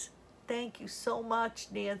masks. Thank you so much,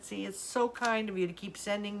 Nancy. It's so kind of you to keep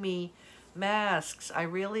sending me masks. I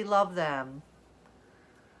really love them.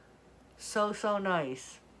 So, so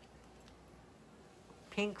nice.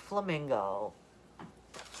 Pink flamingo.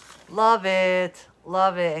 Love it.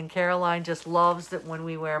 Love it. And Caroline just loves it when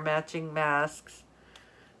we wear matching masks.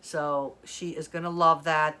 So she is going to love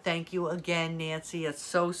that. Thank you again, Nancy. It's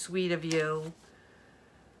so sweet of you.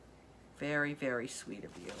 Very, very sweet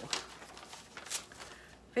of you.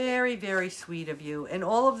 Very, very sweet of you. And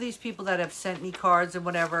all of these people that have sent me cards and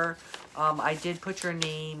whatever, I did put your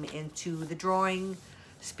name into the drawing.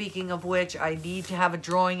 Speaking of which, I need to have a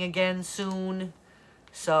drawing again soon.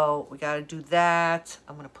 So we got to do that.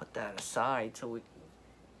 I'm going to put that aside so we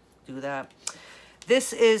do that.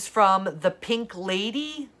 This is from the Pink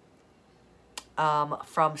Lady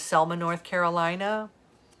from Selma, North Carolina.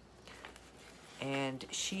 And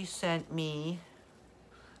she sent me,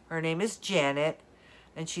 her name is Janet.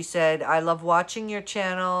 And she said, I love watching your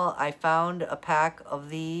channel. I found a pack of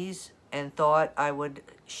these and thought I would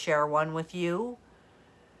share one with you.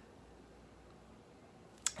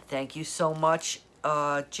 Thank you so much,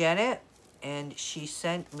 Janet. And she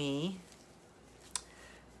sent me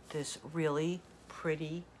this really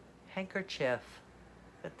pretty handkerchief.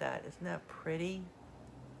 Look at that. Isn't that pretty?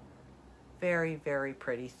 Very, very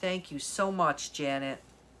pretty. Thank you so much, Janet.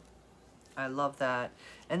 I love that.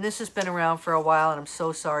 And this has been around for a while, and I'm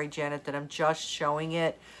so sorry, Janet, that I'm just showing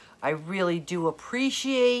it. I really do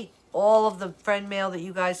appreciate all of the friend mail that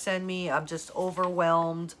you guys send me. I'm just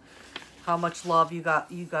overwhelmed how much love you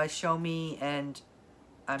guys show me, and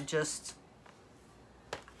I'm just,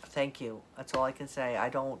 thank you. That's all I can say. I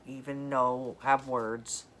don't even have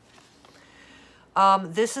words.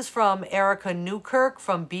 This is from Erica Newkirk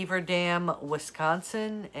from Beaver Dam,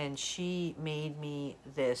 Wisconsin, and she made me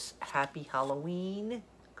this Happy Halloween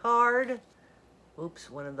card. Oops,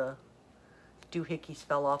 one of the doohickeys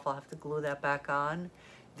fell off. I'll have to glue that back on.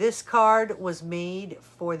 This card was made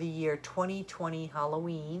for the year 2020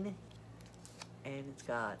 Halloween, and it's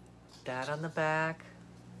got that on the back.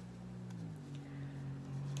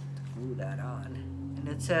 Glue that on. And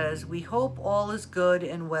it says, "We hope all is good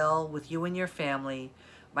and well with you and your family.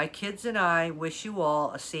 My kids and I wish you all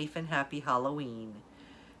a safe and happy Halloween.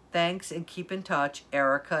 Thanks, and keep in touch,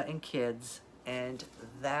 Erica and kids." And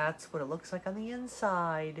that's what it looks like on the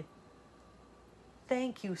inside.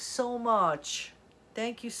 Thank you so much.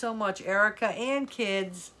 Thank you so much, Erica and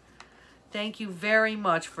kids. Thank you very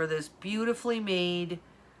much for this beautifully made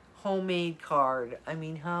homemade card. I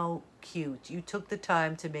mean, how cute. You took the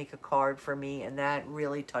time to make a card for me, and that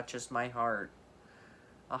really touches my heart.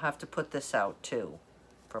 I'll have to put this out too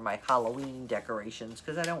for my Halloween decorations,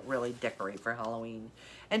 because I don't really decorate for Halloween.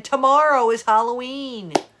 And tomorrow is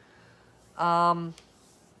Halloween.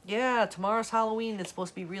 Yeah, tomorrow's Halloween. It's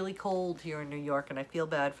supposed to be really cold here in New York, and I feel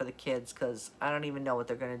bad for the kids because I don't even know what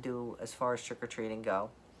they're going to do as far as trick-or-treating go.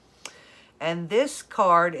 And this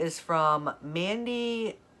card is from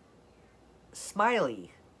Mandy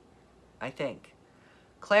Smiley, I think.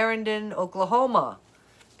 Clarendon, Oklahoma.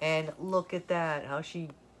 And look at that, how she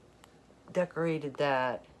decorated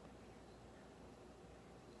that.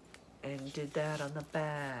 And did that on the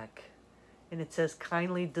back. And it says,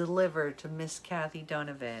 "Kindly delivered to Miss Kathy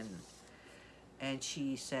Donovan." And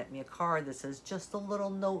she sent me a card that says, "Just a little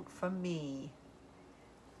note from me."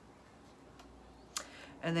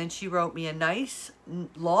 And then she wrote me a nice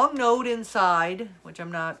long note inside, which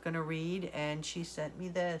I'm not going to read. And she sent me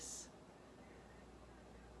this.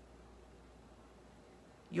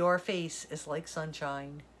 "Your face is like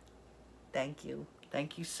sunshine." Thank you.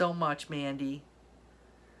 Thank you so much, Mandy.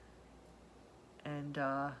 And,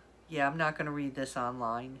 yeah, I'm not going to read this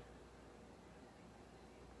online.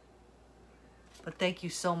 But thank you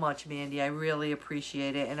so much, Mandy. I really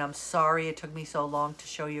appreciate it. And I'm sorry it took me so long to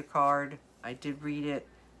show your card. I did read it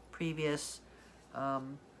previous.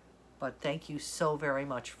 But thank you so very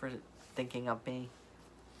much for thinking of me.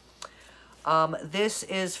 This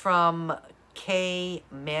is from Kay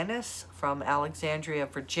Manis from Alexandria,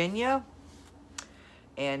 Virginia.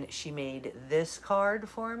 And she made this card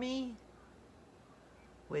for me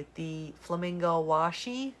with the flamingo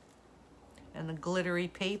washi and the glittery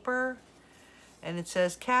paper. And it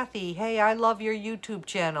says, "Kathy, hey, I love your YouTube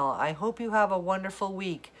channel. I hope you have a wonderful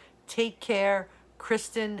week. Take care,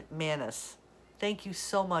 Kristen Manis." Thank you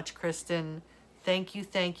so much, Kristen. Thank you,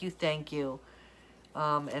 thank you, thank you.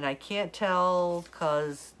 And I can't tell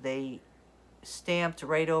because they stamped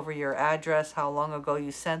right over your address how long ago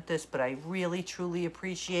you sent this, but I really, truly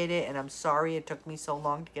appreciate it. And I'm sorry it took me so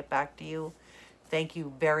long to get back to you. Thank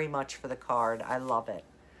you very much for the card. I love it.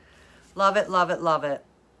 Love it, love it, love it.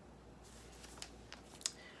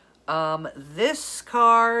 This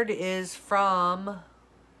card is from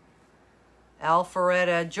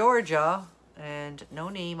Alpharetta, Georgia, and no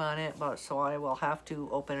name on it, but so I will have to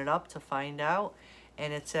open it up to find out.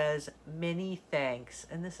 And it says, "Many thanks."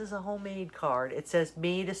 And this is a homemade card. It says,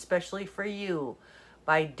 "Made especially for you"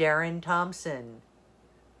 by Darren Thompson.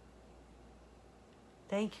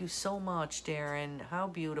 Thank you so much, Darren. How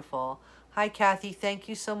beautiful. "Hi, Kathy. Thank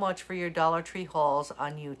you so much for your Dollar Tree hauls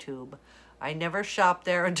on YouTube. I never shopped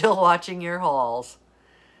there until watching your hauls."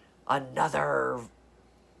 Another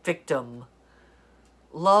victim.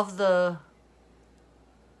 Love the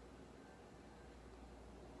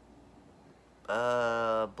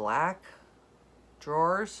black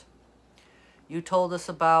drawers. You told us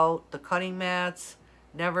about the cutting mats.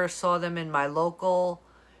 Never saw them in my local.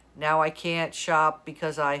 Now I can't shop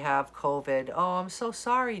because I have COVID. Oh, I'm so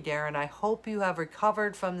sorry, Darren. I hope you have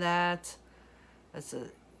recovered from that. That's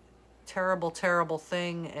a terrible, terrible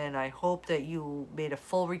thing, and I hope that you made a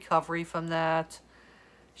full recovery from that.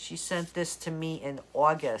 She sent this to me in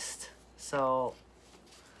August, so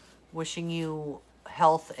wishing you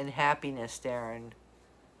health and happiness, Darren.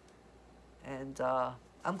 And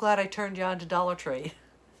I'm glad I turned you on to Dollar Tree,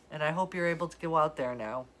 and I hope you're able to go out there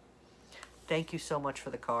now. Thank you so much for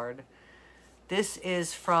the card. This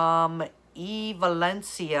is from E.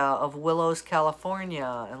 Valencia of Willows,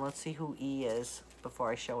 California. And let's see who E is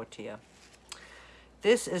before I show it to you.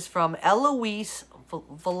 This is from Eloise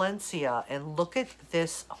Valencia. And look at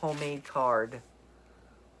this homemade card.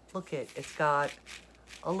 Look at, it's got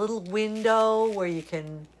a little window where you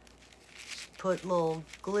can put little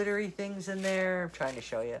glittery things in there. I'm trying to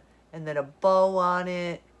show you. And then a bow on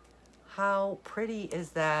it. How pretty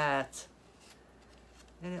is that?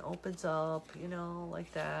 And it opens up, you know,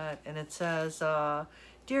 like that. And it says,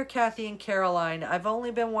 Dear Kathy and Caroline, I've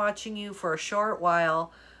only been watching you for a short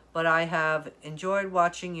while, but I have enjoyed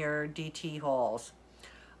watching your DT hauls.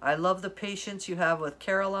 I love the patience you have with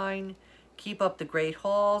Caroline. Keep up the great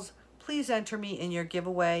hauls. Please enter me in your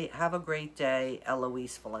giveaway. Have a great day,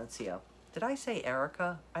 Eloise Valencia. Did I say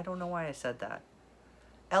Erica? I don't know why I said that.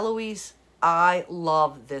 Eloise, I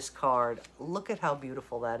love this card. Look at how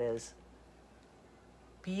beautiful that is.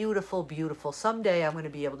 Beautiful, beautiful. Someday I'm going to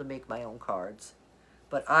be able to make my own cards.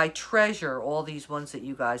 But I treasure all these ones that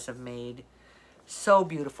you guys have made. So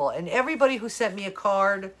beautiful. And everybody who sent me a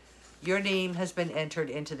card, your name has been entered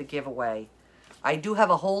into the giveaway. I do have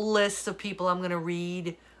a whole list of people I'm going to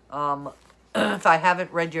read. If I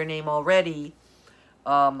haven't read your name already,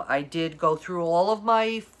 I did go through all of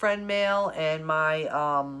my friend mail and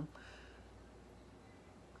my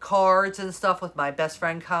cards and stuff with my best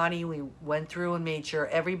friend Connie. We went through and made sure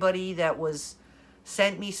everybody that was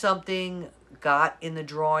sent me something got in the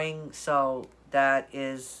drawing. So that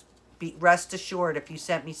is, rest assured, if you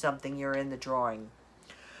sent me something, you're in the drawing.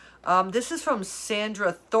 This is from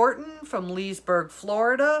Sandra Thornton from Leesburg,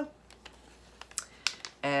 Florida.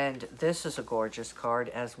 And this is a gorgeous card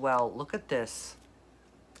as well. Look at this.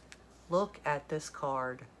 Look at this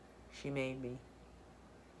card she made me.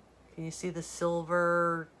 Can you see the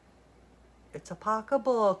silver? It's a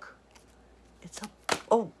pocketbook. It's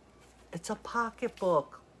a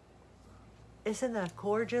pocketbook. Isn't that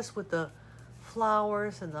gorgeous with the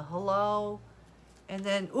flowers and the hello? And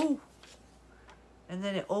then, ooh. And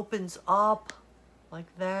then it opens up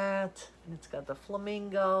like that. And it's got the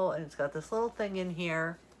flamingo. And it's got this little thing in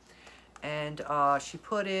here. And she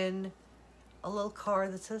put in a little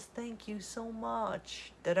card that says, thank you so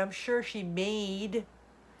much. That I'm sure she made.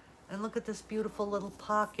 And look at this beautiful little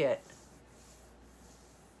pocket.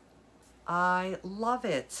 I love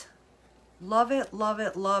it. Love it, love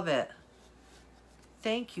it, love it.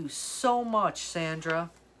 Thank you so much, Sandra.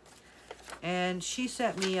 And she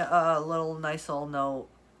sent me a little nice little note.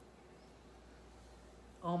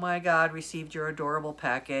 Oh my God, received your adorable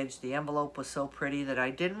package. The envelope was so pretty that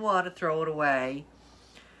I didn't want to throw it away.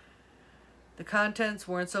 The contents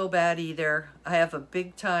weren't so bad either. I am a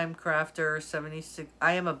big-time crafter,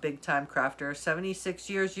 76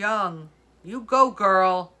 years young. You go,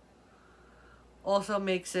 girl. Also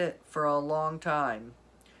makes it for a long time.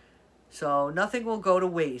 So nothing will go to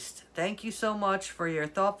waste. Thank you so much for your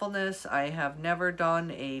thoughtfulness. I have never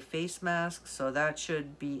done a face mask, so that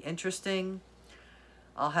should be interesting.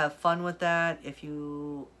 I'll have fun with that. If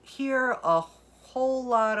you hear a whole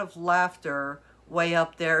lot of laughter way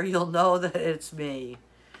up there, you'll know that it's me.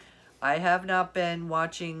 I have not been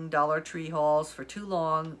watching Dollar Tree hauls for too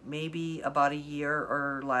long, maybe about a year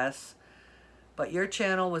or less. But your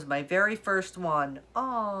channel was my very first one.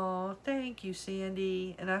 Oh, thank you,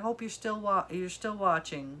 Sandy. And I hope you're still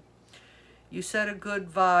watching. You set a good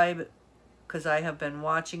vibe because I have been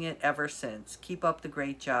watching it ever since. Keep up the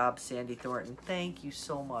great job, Sandy Thornton. Thank you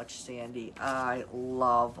so much, Sandy. I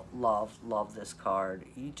love, love, love this card.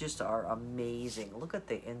 You just are amazing. Look at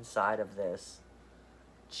the inside of this.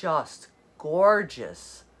 Just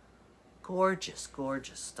gorgeous. Gorgeous,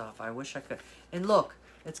 gorgeous stuff. I wish I could. And look,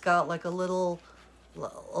 it's got like a little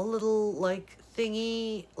like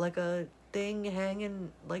thingy, like a thing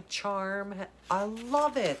hanging, like charm. I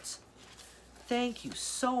love it. Thank you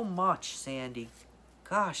so much, Sandy.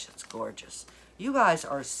 Gosh, that's gorgeous. You guys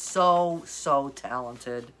are so, so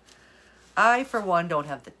talented. I, for one, don't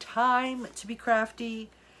have the time to be crafty,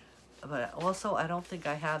 but also I don't think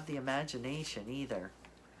I have the imagination either,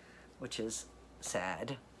 which is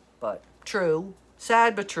sad, but true.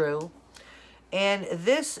 Sad, but true. And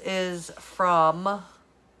this is from,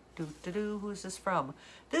 who's this from?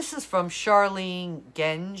 This is from Charlene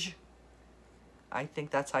Genge. I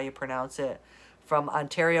think that's how you pronounce it. From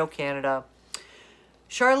Ontario, Canada.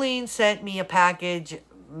 Charlene sent me a package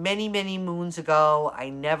many, many moons ago. I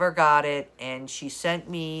never got it. And she sent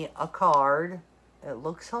me a card. It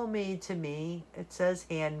looks homemade to me. It says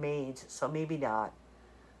handmade, so maybe not.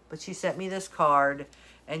 But she sent me this card.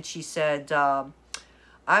 And she said,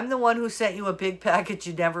 I'm the one who sent you a big package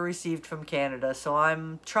you never received from Canada. So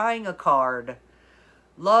I'm trying a card.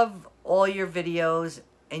 Love all your videos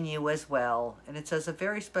And you as well. And it says, a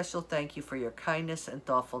very special thank you for your kindness and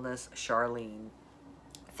thoughtfulness, Charlene.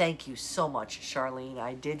 Thank you so much, Charlene.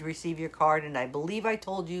 I did receive your card, and I believe I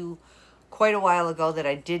told you quite a while ago that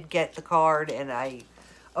I did get the card, and I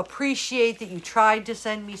appreciate that you tried to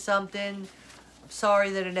send me something. I'm sorry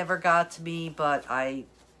that it never got to me, but I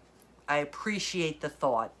appreciate the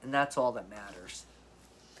thought, and that's all that matters.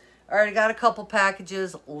 All right, I got a couple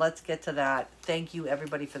packages. Let's get to that. Thank you,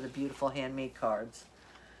 everybody, for the beautiful handmade cards.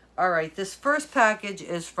 All right, this first package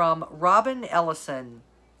is from Robin Ellison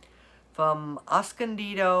from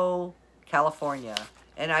Escondido, California.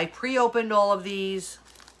 And I pre-opened all of these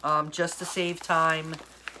just to save time.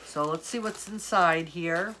 So let's see what's inside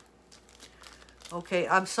here. Okay,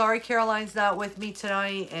 I'm sorry Caroline's not with me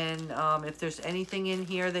tonight. And if there's anything in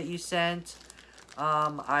here that you sent,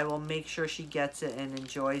 I will make sure she gets it and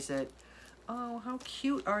enjoys it. Oh, how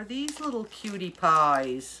cute are these little cutie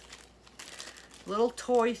pies? Little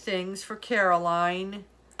toy things for Caroline.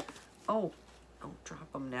 Oh, don't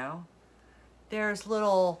drop them now. There's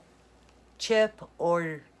little Chip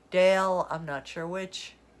or Dale. I'm not sure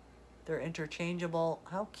which. They're interchangeable.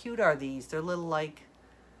 How cute are these? They're little like,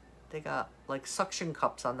 they got like suction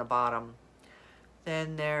cups on the bottom.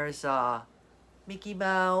 Then there's Mickey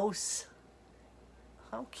Mouse.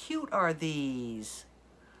 How cute are these?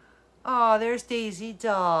 Oh, there's Daisy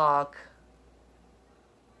Duck.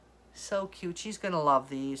 So cute. She's going to love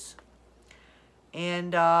these.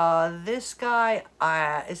 And this guy,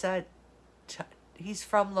 he's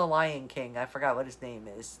from The Lion King. I forgot what his name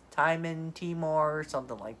is. Timon, Timor, or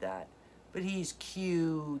something like that. But he's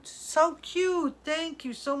cute. So cute. Thank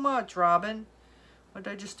you so much, Robin. What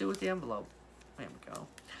did I just do with the envelope? There we go.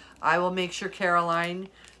 I will make sure Caroline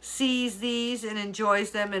sees these and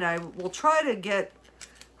enjoys them. And I will try to get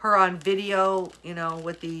her on video, you know,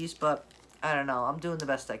 with these. But I don't know. I'm doing the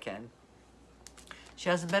best I can. She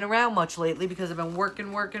hasn't been around much lately because I've been working.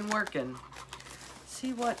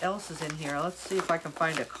 See what else is in here. Let's see if I can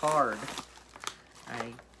find a card.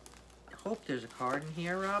 I hope there's a card in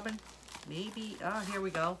here, Robin. Maybe. Ah, here we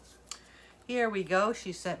go. Here we go.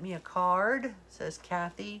 She sent me a card. Says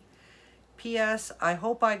Kathy. P.S. I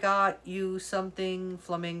hope I got you something,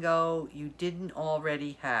 Flamingo, you didn't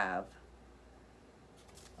already have.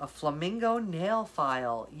 A flamingo nail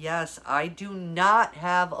file. Yes, I do not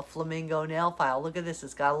have a flamingo nail file. Look at this.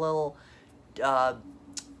 It's got a little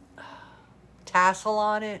tassel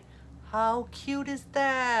on it. How cute is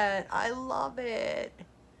that? I love it.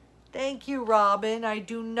 Thank you, Robin. I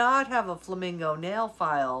do not have a flamingo nail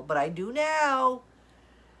file, but I do now.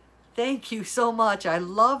 Thank you so much. I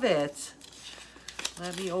love it.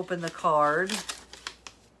 Let me open the card.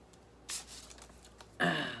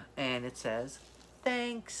 And it says,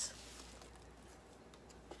 thanks.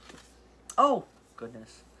 Oh,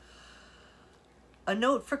 goodness. A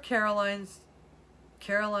note for Caroline,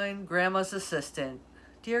 Grandma's assistant.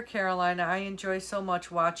 Dear Caroline, I enjoy so much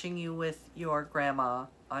watching you with your grandma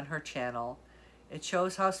on her channel. It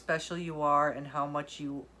shows how special you are and how much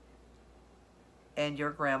you and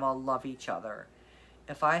your grandma love each other.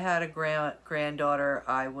 If I had a granddaughter,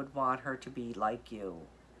 I would want her to be like you.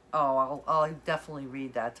 Oh, I'll definitely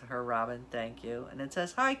read that to her, Robin. Thank you. And it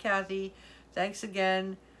says, hi, Kathy. Thanks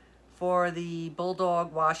again for the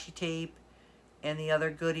Bulldog washi tape and the other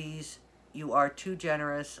goodies. You are too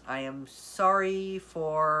generous. I am sorry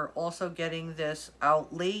for also getting this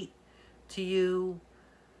out late to you.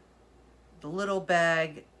 The little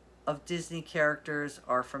bag of Disney characters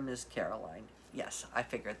are from Miss Caroline. Yes, I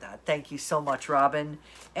figured that. Thank you so much, Robin.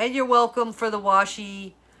 And you're welcome for the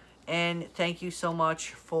washi. And thank you so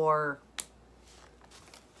much for,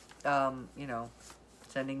 you know,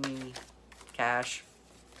 sending me cash.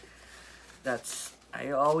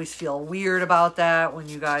 I always feel weird about that when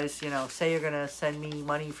you guys, you know, say you're going to send me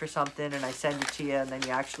money for something and I send it to you and then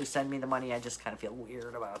you actually send me the money. I just kind of feel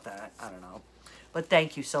weird about that. I don't know. But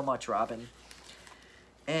thank you so much, Robin.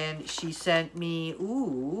 And she sent me,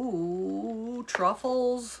 ooh,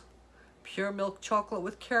 truffles. Pure milk chocolate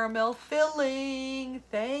with caramel filling.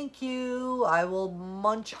 Thank you. I will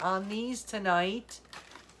munch on these tonight.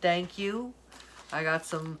 Thank you. I got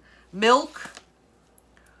some milk.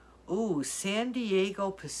 Ooh, San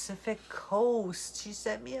Diego Pacific Coast. She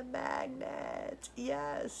sent me a magnet.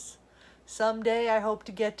 Yes. Someday I hope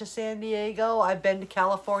to get to San Diego. I've been to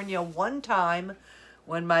California one time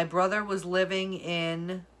when my brother was living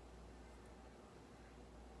in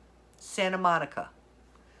Santa Monica.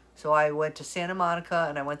 So I went to Santa Monica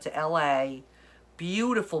and I went to LA.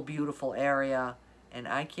 Beautiful, beautiful area. And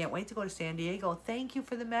I can't wait to go to San Diego. Thank you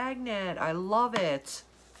for the magnet. I love it.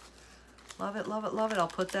 Love it, love it, love it. I'll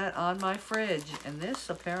put that on my fridge. And this,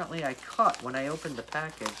 apparently, I cut when I opened the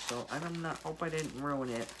package. So I hope I didn't ruin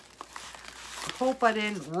it. I hope I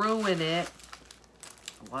didn't ruin it.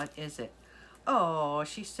 What is it? Oh,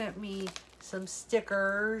 she sent me some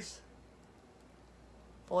stickers.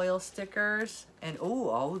 Foil stickers. And,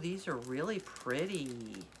 oh, these are really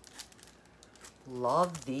pretty.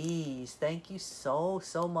 Love these. Thank you so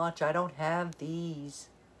much. I don't have these.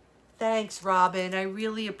 Thanks, Robin. I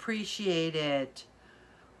really appreciate it.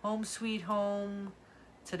 Home sweet home.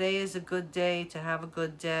 Today is a good day to have a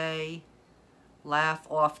good day. Laugh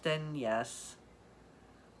often, yes.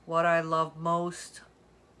 What I love most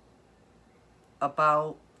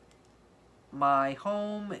about my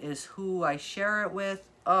home is who I share it with.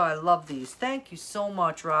 Oh, I love these. Thank you so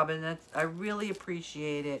much, Robin. I really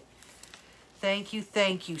appreciate it. Thank you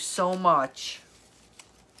so much.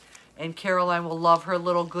 And Caroline will love her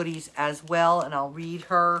little goodies as well. And I'll read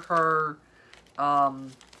her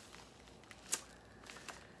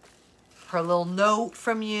little note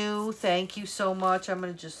from you. Thank you so much. I'm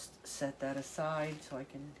going to just set that aside so I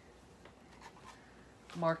can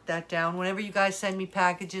mark that down. Whenever you guys send me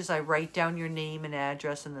packages, I write down your name and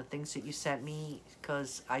address and the things that you sent me,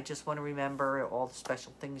 because I just want to remember all the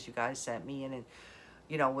special things you guys sent me. And,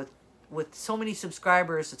 you know, with so many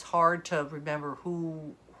subscribers, it's hard to remember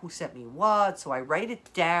who sent me what, so I write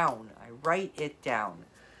it down.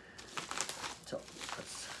 So,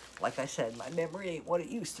 like I said, my memory ain't what it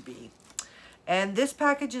used to be. And this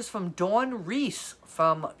package is from Dawn Reese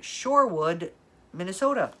from Shorewood,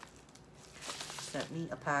 Minnesota. Sent me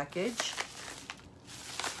a package.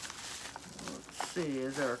 Let's see,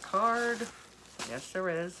 is there a card? Yes, there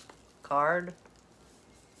is. Card.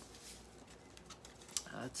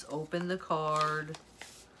 Let's open the card.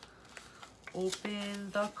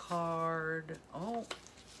 Open the card. Oh.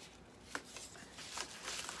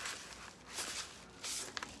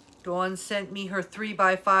 Dawn sent me her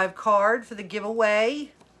 3x5 card for the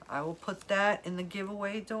giveaway. I will put that in the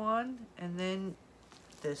giveaway, Dawn. And then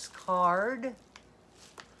this card.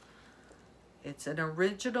 It's an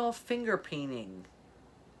original finger painting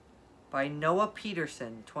by Noah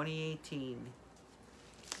Peterson, 2018.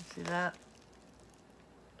 See that?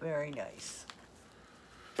 Very nice.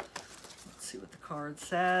 Let's see what the card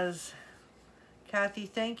says. Kathy,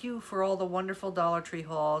 thank you for all the wonderful Dollar Tree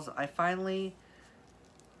hauls. I finally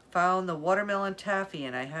found the watermelon taffy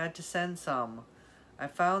and I had to send some. I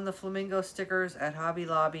found the flamingo stickers at Hobby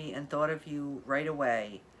Lobby and thought of you right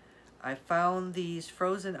away. I found these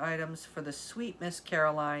frozen items for the sweet Miss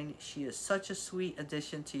Caroline. She is such a sweet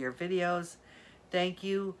addition to your videos. Thank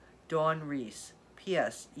you, Dawn Reese.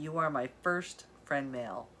 P.S. You are my first friend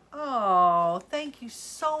mail. Oh, thank you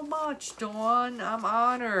so much, Dawn. I'm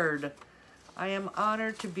honored. I am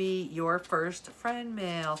honored to be your first friend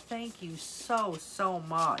mail. Thank you so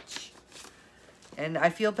much. And I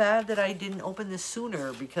feel bad that I didn't open this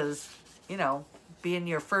sooner because, you know, being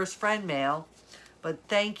your first friend mail. But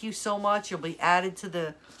thank you so much. You'll be added to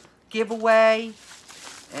the giveaway.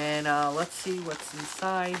 And let's see what's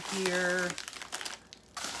inside here.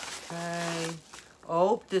 Okay.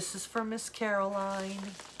 Oh, this is for Miss Caroline.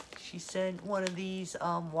 She sent one of these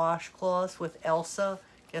washcloths with Elsa.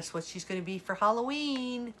 Guess what she's going to be for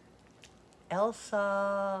Halloween?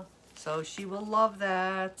 Elsa. So she will love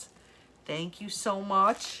that. Thank you so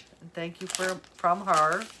much. And thank you from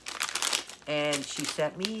her. And she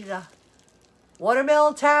sent me the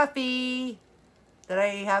watermelon taffy that I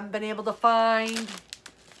haven't been able to find,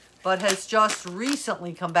 but has just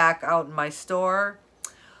recently come back out in my store.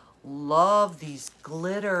 Love these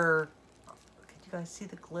glitter. Can you guys see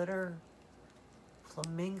the glitter?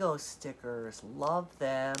 Flamingo stickers. Love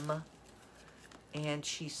them. And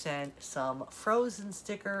she sent some frozen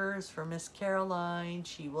stickers for Miss Caroline.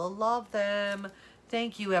 She will love them.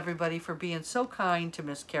 Thank you, everybody, for being so kind to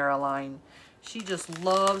Miss Caroline. She just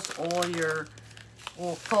loves all your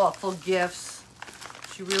thoughtful gifts.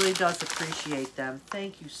 She really does appreciate them.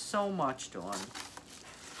 Thank you so much, Dawn.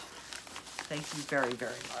 Thank you very,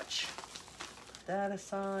 very much. Put that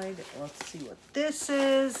aside. Let's see what this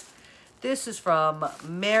is. This is from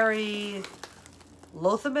Mary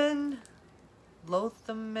Lothaman.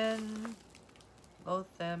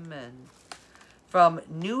 From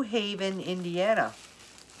New Haven, Indiana.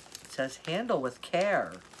 It says, handle with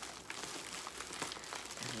care.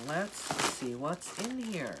 And let's see what's in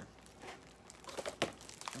here.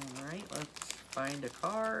 All right, let's find a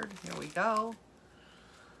card. Here we go.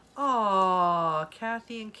 Oh,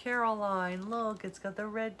 Kathy and Caroline. Look, it's got the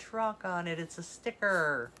red truck on it. It's a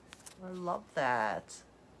sticker. I love that.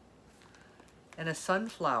 And a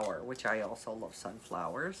sunflower, which I also love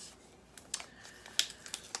sunflowers.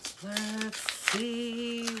 Let's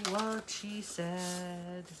see what she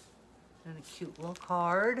said. And a cute little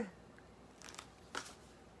card.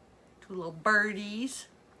 Two little birdies.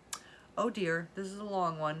 Oh dear, this is a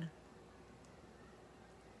long one.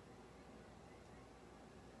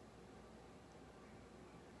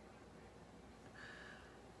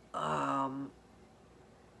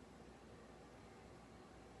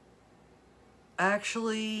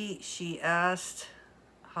 Actually, she asked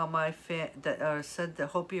how my said that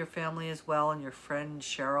hope your family is well and your friend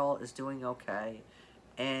Cheryl is doing okay.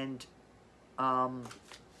 And my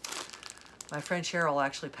friend Cheryl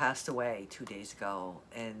actually passed away 2 days ago,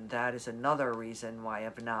 and that is another reason why I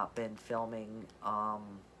have not been filming.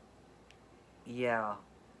 Yeah,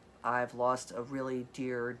 I've lost a really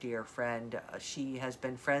dear, dear friend. She has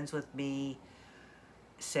been friends with me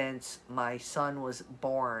since my son was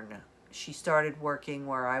born. She started working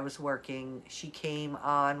where I was working. She came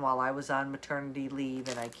on while I was on maternity leave,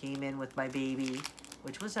 and I came in with my baby,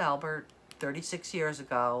 which was Albert, 36 years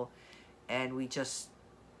ago, and we just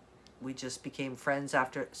became friends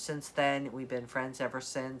since then. We've been friends ever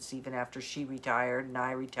since, even after she retired and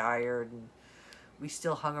I retired, and we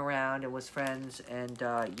still hung around and was friends. And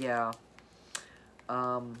yeah,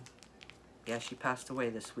 she passed away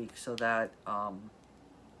this week, so that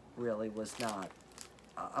really was not.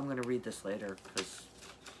 I'm gonna read this later because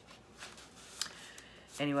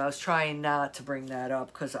anyway, I was trying not to bring that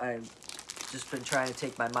up because I've just been trying to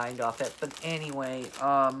take my mind off it. But anyway,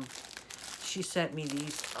 she sent me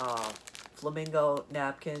these flamingo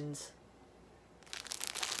napkins.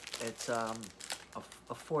 It's a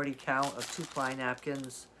 40 count of 2-ply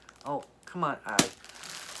napkins. Oh, come on.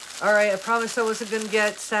 All right, I promised I wasn't going to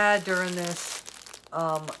get sad during this.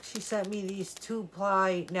 She sent me these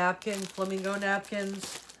 2-ply napkins, flamingo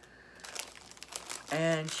napkins.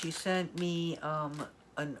 And she sent me a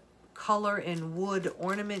color and wood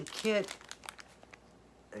ornament kit.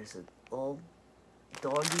 There's a little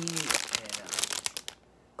doggy and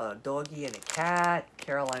a doggy and a cat.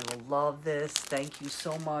 Caroline will love this. Thank you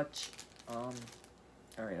so much. All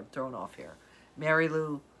right, I'm thrown off here.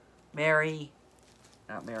 Mary.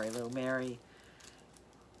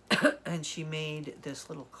 And she made this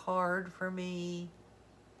little card for me.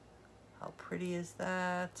 How pretty is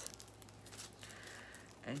that?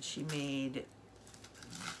 And she made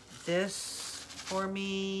this for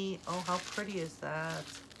me. Oh, how pretty is that?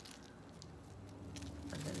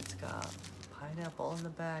 And then it's got pineapple in the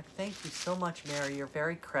back. Thank you so much, Mary. You're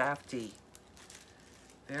very crafty.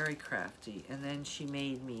 Very crafty. And then she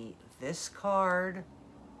made me this card.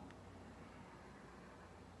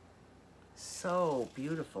 So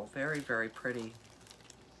beautiful. Very, very pretty.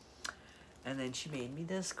 And then she made me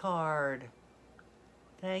this card.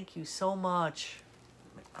 Thank you so much,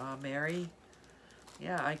 Mary.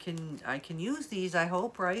 Yeah, I can use these, I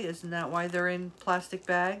hope, right? Isn't that why they're in plastic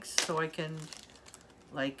bags? So I can,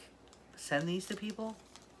 like, send these to people?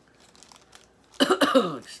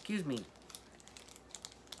 Excuse me.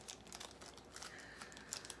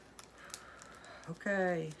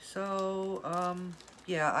 Okay, so,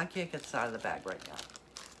 yeah, I can't get this out of the bag right now.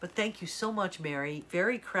 But thank you so much, Mary.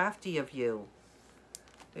 Very crafty of you.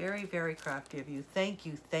 Very, very crafty of you. Thank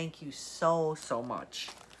you so, so much.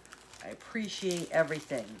 I appreciate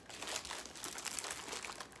everything.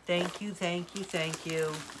 Thank you.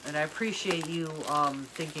 And I appreciate you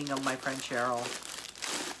thinking of my friend Cheryl.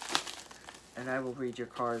 And I will read your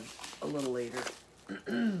card a little later.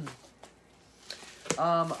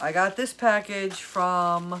 I got this package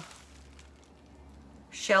from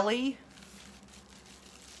Shelly.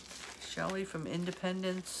 Shelly from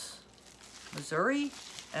Independence, Missouri.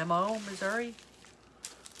 Missouri.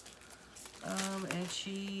 And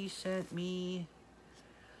she sent me,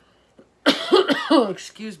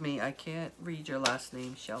 excuse me, I can't read your last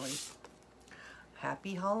name, Shelly.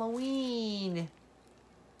 Happy Halloween.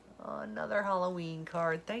 Oh, another Halloween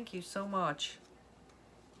card. Thank you so much.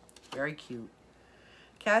 Very cute.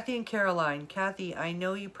 Kathy and Caroline. Kathy, I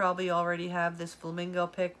know you probably already have this flamingo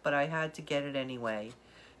pic, but I had to get it anyway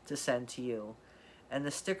to send to you. And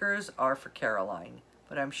the stickers are for Caroline,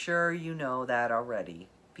 but I'm sure you know that already.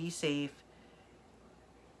 Be safe,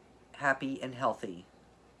 happy, and healthy.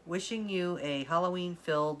 Wishing you a Halloween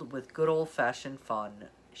filled with good old-fashioned fun,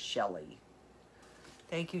 Shelly.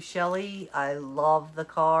 Thank you, Shelly. I love the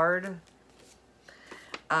card.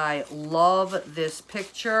 I love this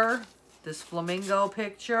picture, this flamingo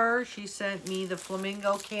picture. She sent me the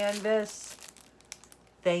flamingo canvas.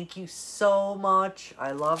 Thank you so much.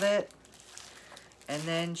 I love it. And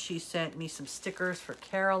then she sent me some stickers for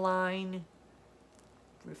Caroline.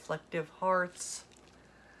 Reflective hearts.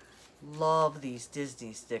 Love these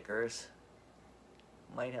Disney stickers.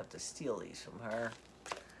 Might have to steal these from her.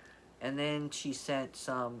 And then she sent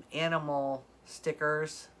some animal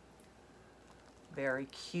stickers. Very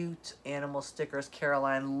cute animal stickers.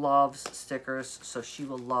 Caroline loves stickers, so she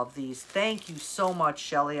will love these. Thank you so much,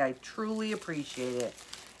 Shelly. I truly appreciate it.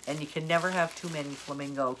 And you can never have too many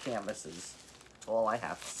flamingo canvases. That's all I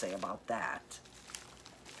have to say about that.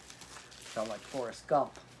 Sound like Forrest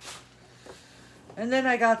Gump. And then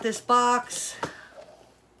I got this box,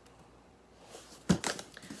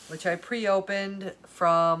 which I pre-opened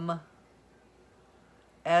from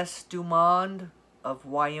S. Dumond of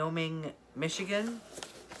Wyoming, Michigan.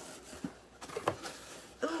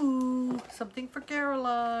 Ooh, something for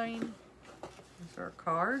Caroline. Is there a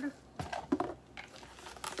card?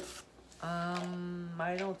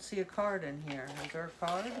 I don't see a card in here. Is there a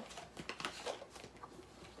card?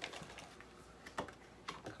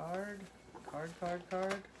 Card.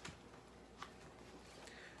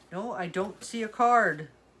 No, I don't see a card.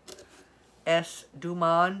 S.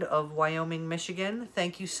 Dumond of Wyoming, Michigan.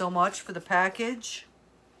 Thank you so much for the package.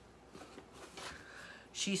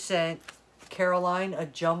 She sent Caroline a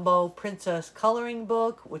jumbo princess coloring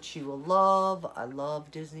book, which she will love. I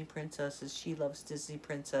love Disney princesses. She loves Disney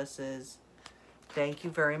princesses. Thank you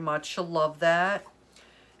very much. She'll love that.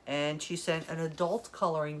 And she sent an adult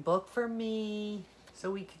coloring book for me,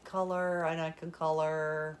 so we could color and I can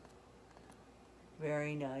color.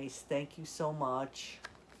 Very nice. Thank you so much.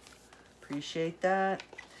 Appreciate that.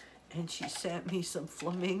 And she sent me some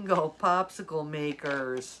flamingo popsicle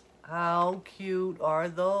makers. How cute are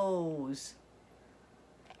those?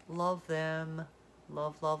 Love them.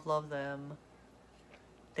 Love them.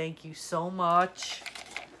 Thank you so much.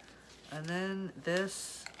 And then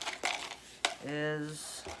this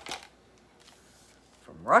is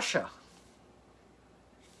from Russia.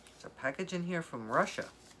 There's a package in here from Russia.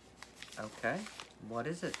 Okay, what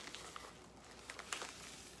is it?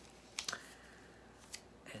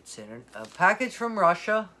 It's in a package from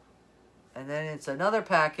Russia. And then it's another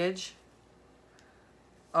package.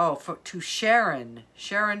 Oh, to Sharon.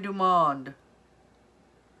 Sharon Dumond.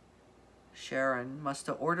 Sharon must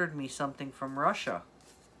have ordered me something from Russia.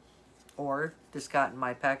 Or just got in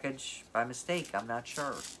my package by mistake. I'm not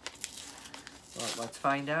sure. Well, let's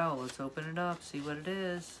find out. Let's open it up. See what it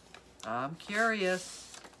is. I'm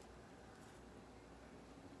curious.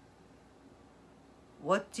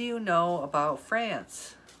 What do you know about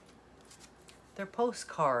France? They're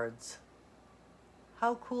postcards.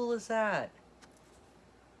 How cool is that?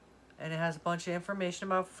 And it has a bunch of information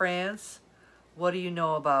about France. What do you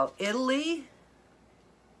know about Italy?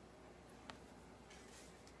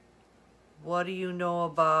 What do you know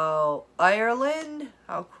about Ireland?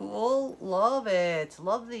 How cool. Love it.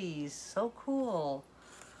 Love these. So cool.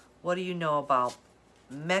 What do you know about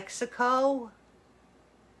Mexico?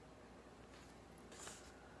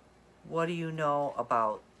 What do you know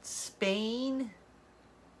about Spain?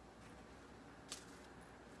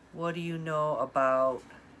 What do you know about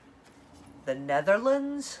the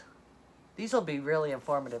Netherlands? These will be really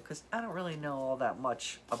informative because I don't really know all that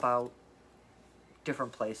much about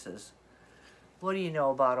different places. What do you know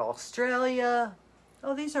about Australia?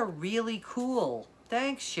 Oh, these are really cool.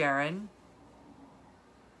 Thanks, Sharon.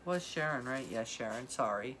 Was Sharon, right? Yeah, Sharon,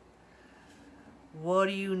 sorry. What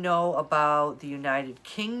do you know about the United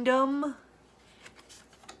Kingdom?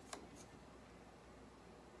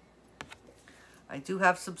 I do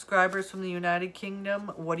have subscribers from the United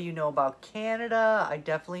Kingdom. What do you know about Canada? I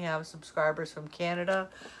definitely have subscribers from Canada.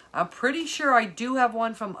 I'm pretty sure I do have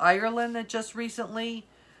one from Ireland that just recently.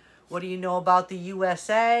 What do you know about the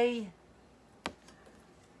USA?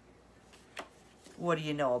 What do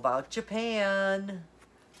you know about Japan?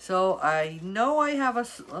 So I know I have a,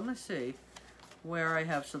 let me see where I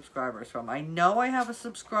have subscribers from. I know I have a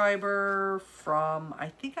subscriber from, I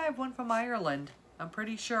think I have one from Ireland. I'm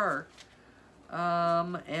pretty sure.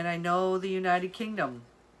 And I know the United Kingdom.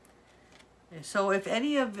 So if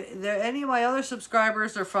any of my other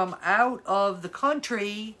subscribers are from out of the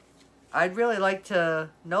country, I'd really like to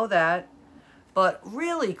know that. But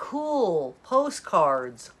really cool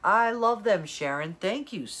postcards. I love them, Sharon.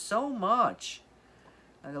 Thank you so much.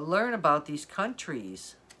 I can learn about these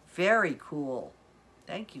countries. Very cool.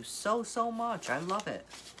 Thank you so, so much. I love it.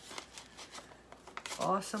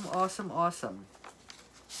 Awesome, awesome, awesome.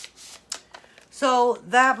 So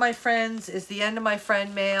that, my friends, is the end of my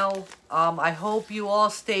friend mail. I hope you all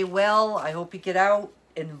stay well. I hope you get out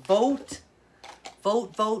and vote.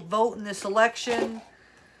 Vote, vote, vote in this election.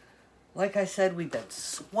 Like I said, we've been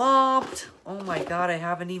swamped. Oh my God, I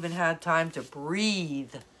haven't even had time to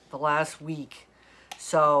breathe the last week.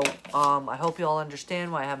 So, I hope you all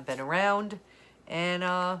understand why I haven't been around.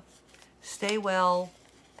 And, stay well.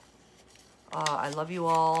 I love you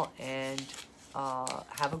all, and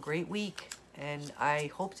have a great week. And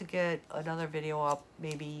I hope to get another video up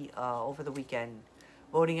maybe over the weekend.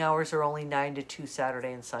 Voting hours are only 9 to 2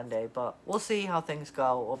 Saturday and Sunday, but we'll see how things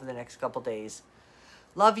go over the next couple days.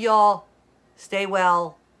 Love y'all. Stay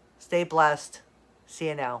well. Stay blessed. See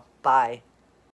you now. Bye.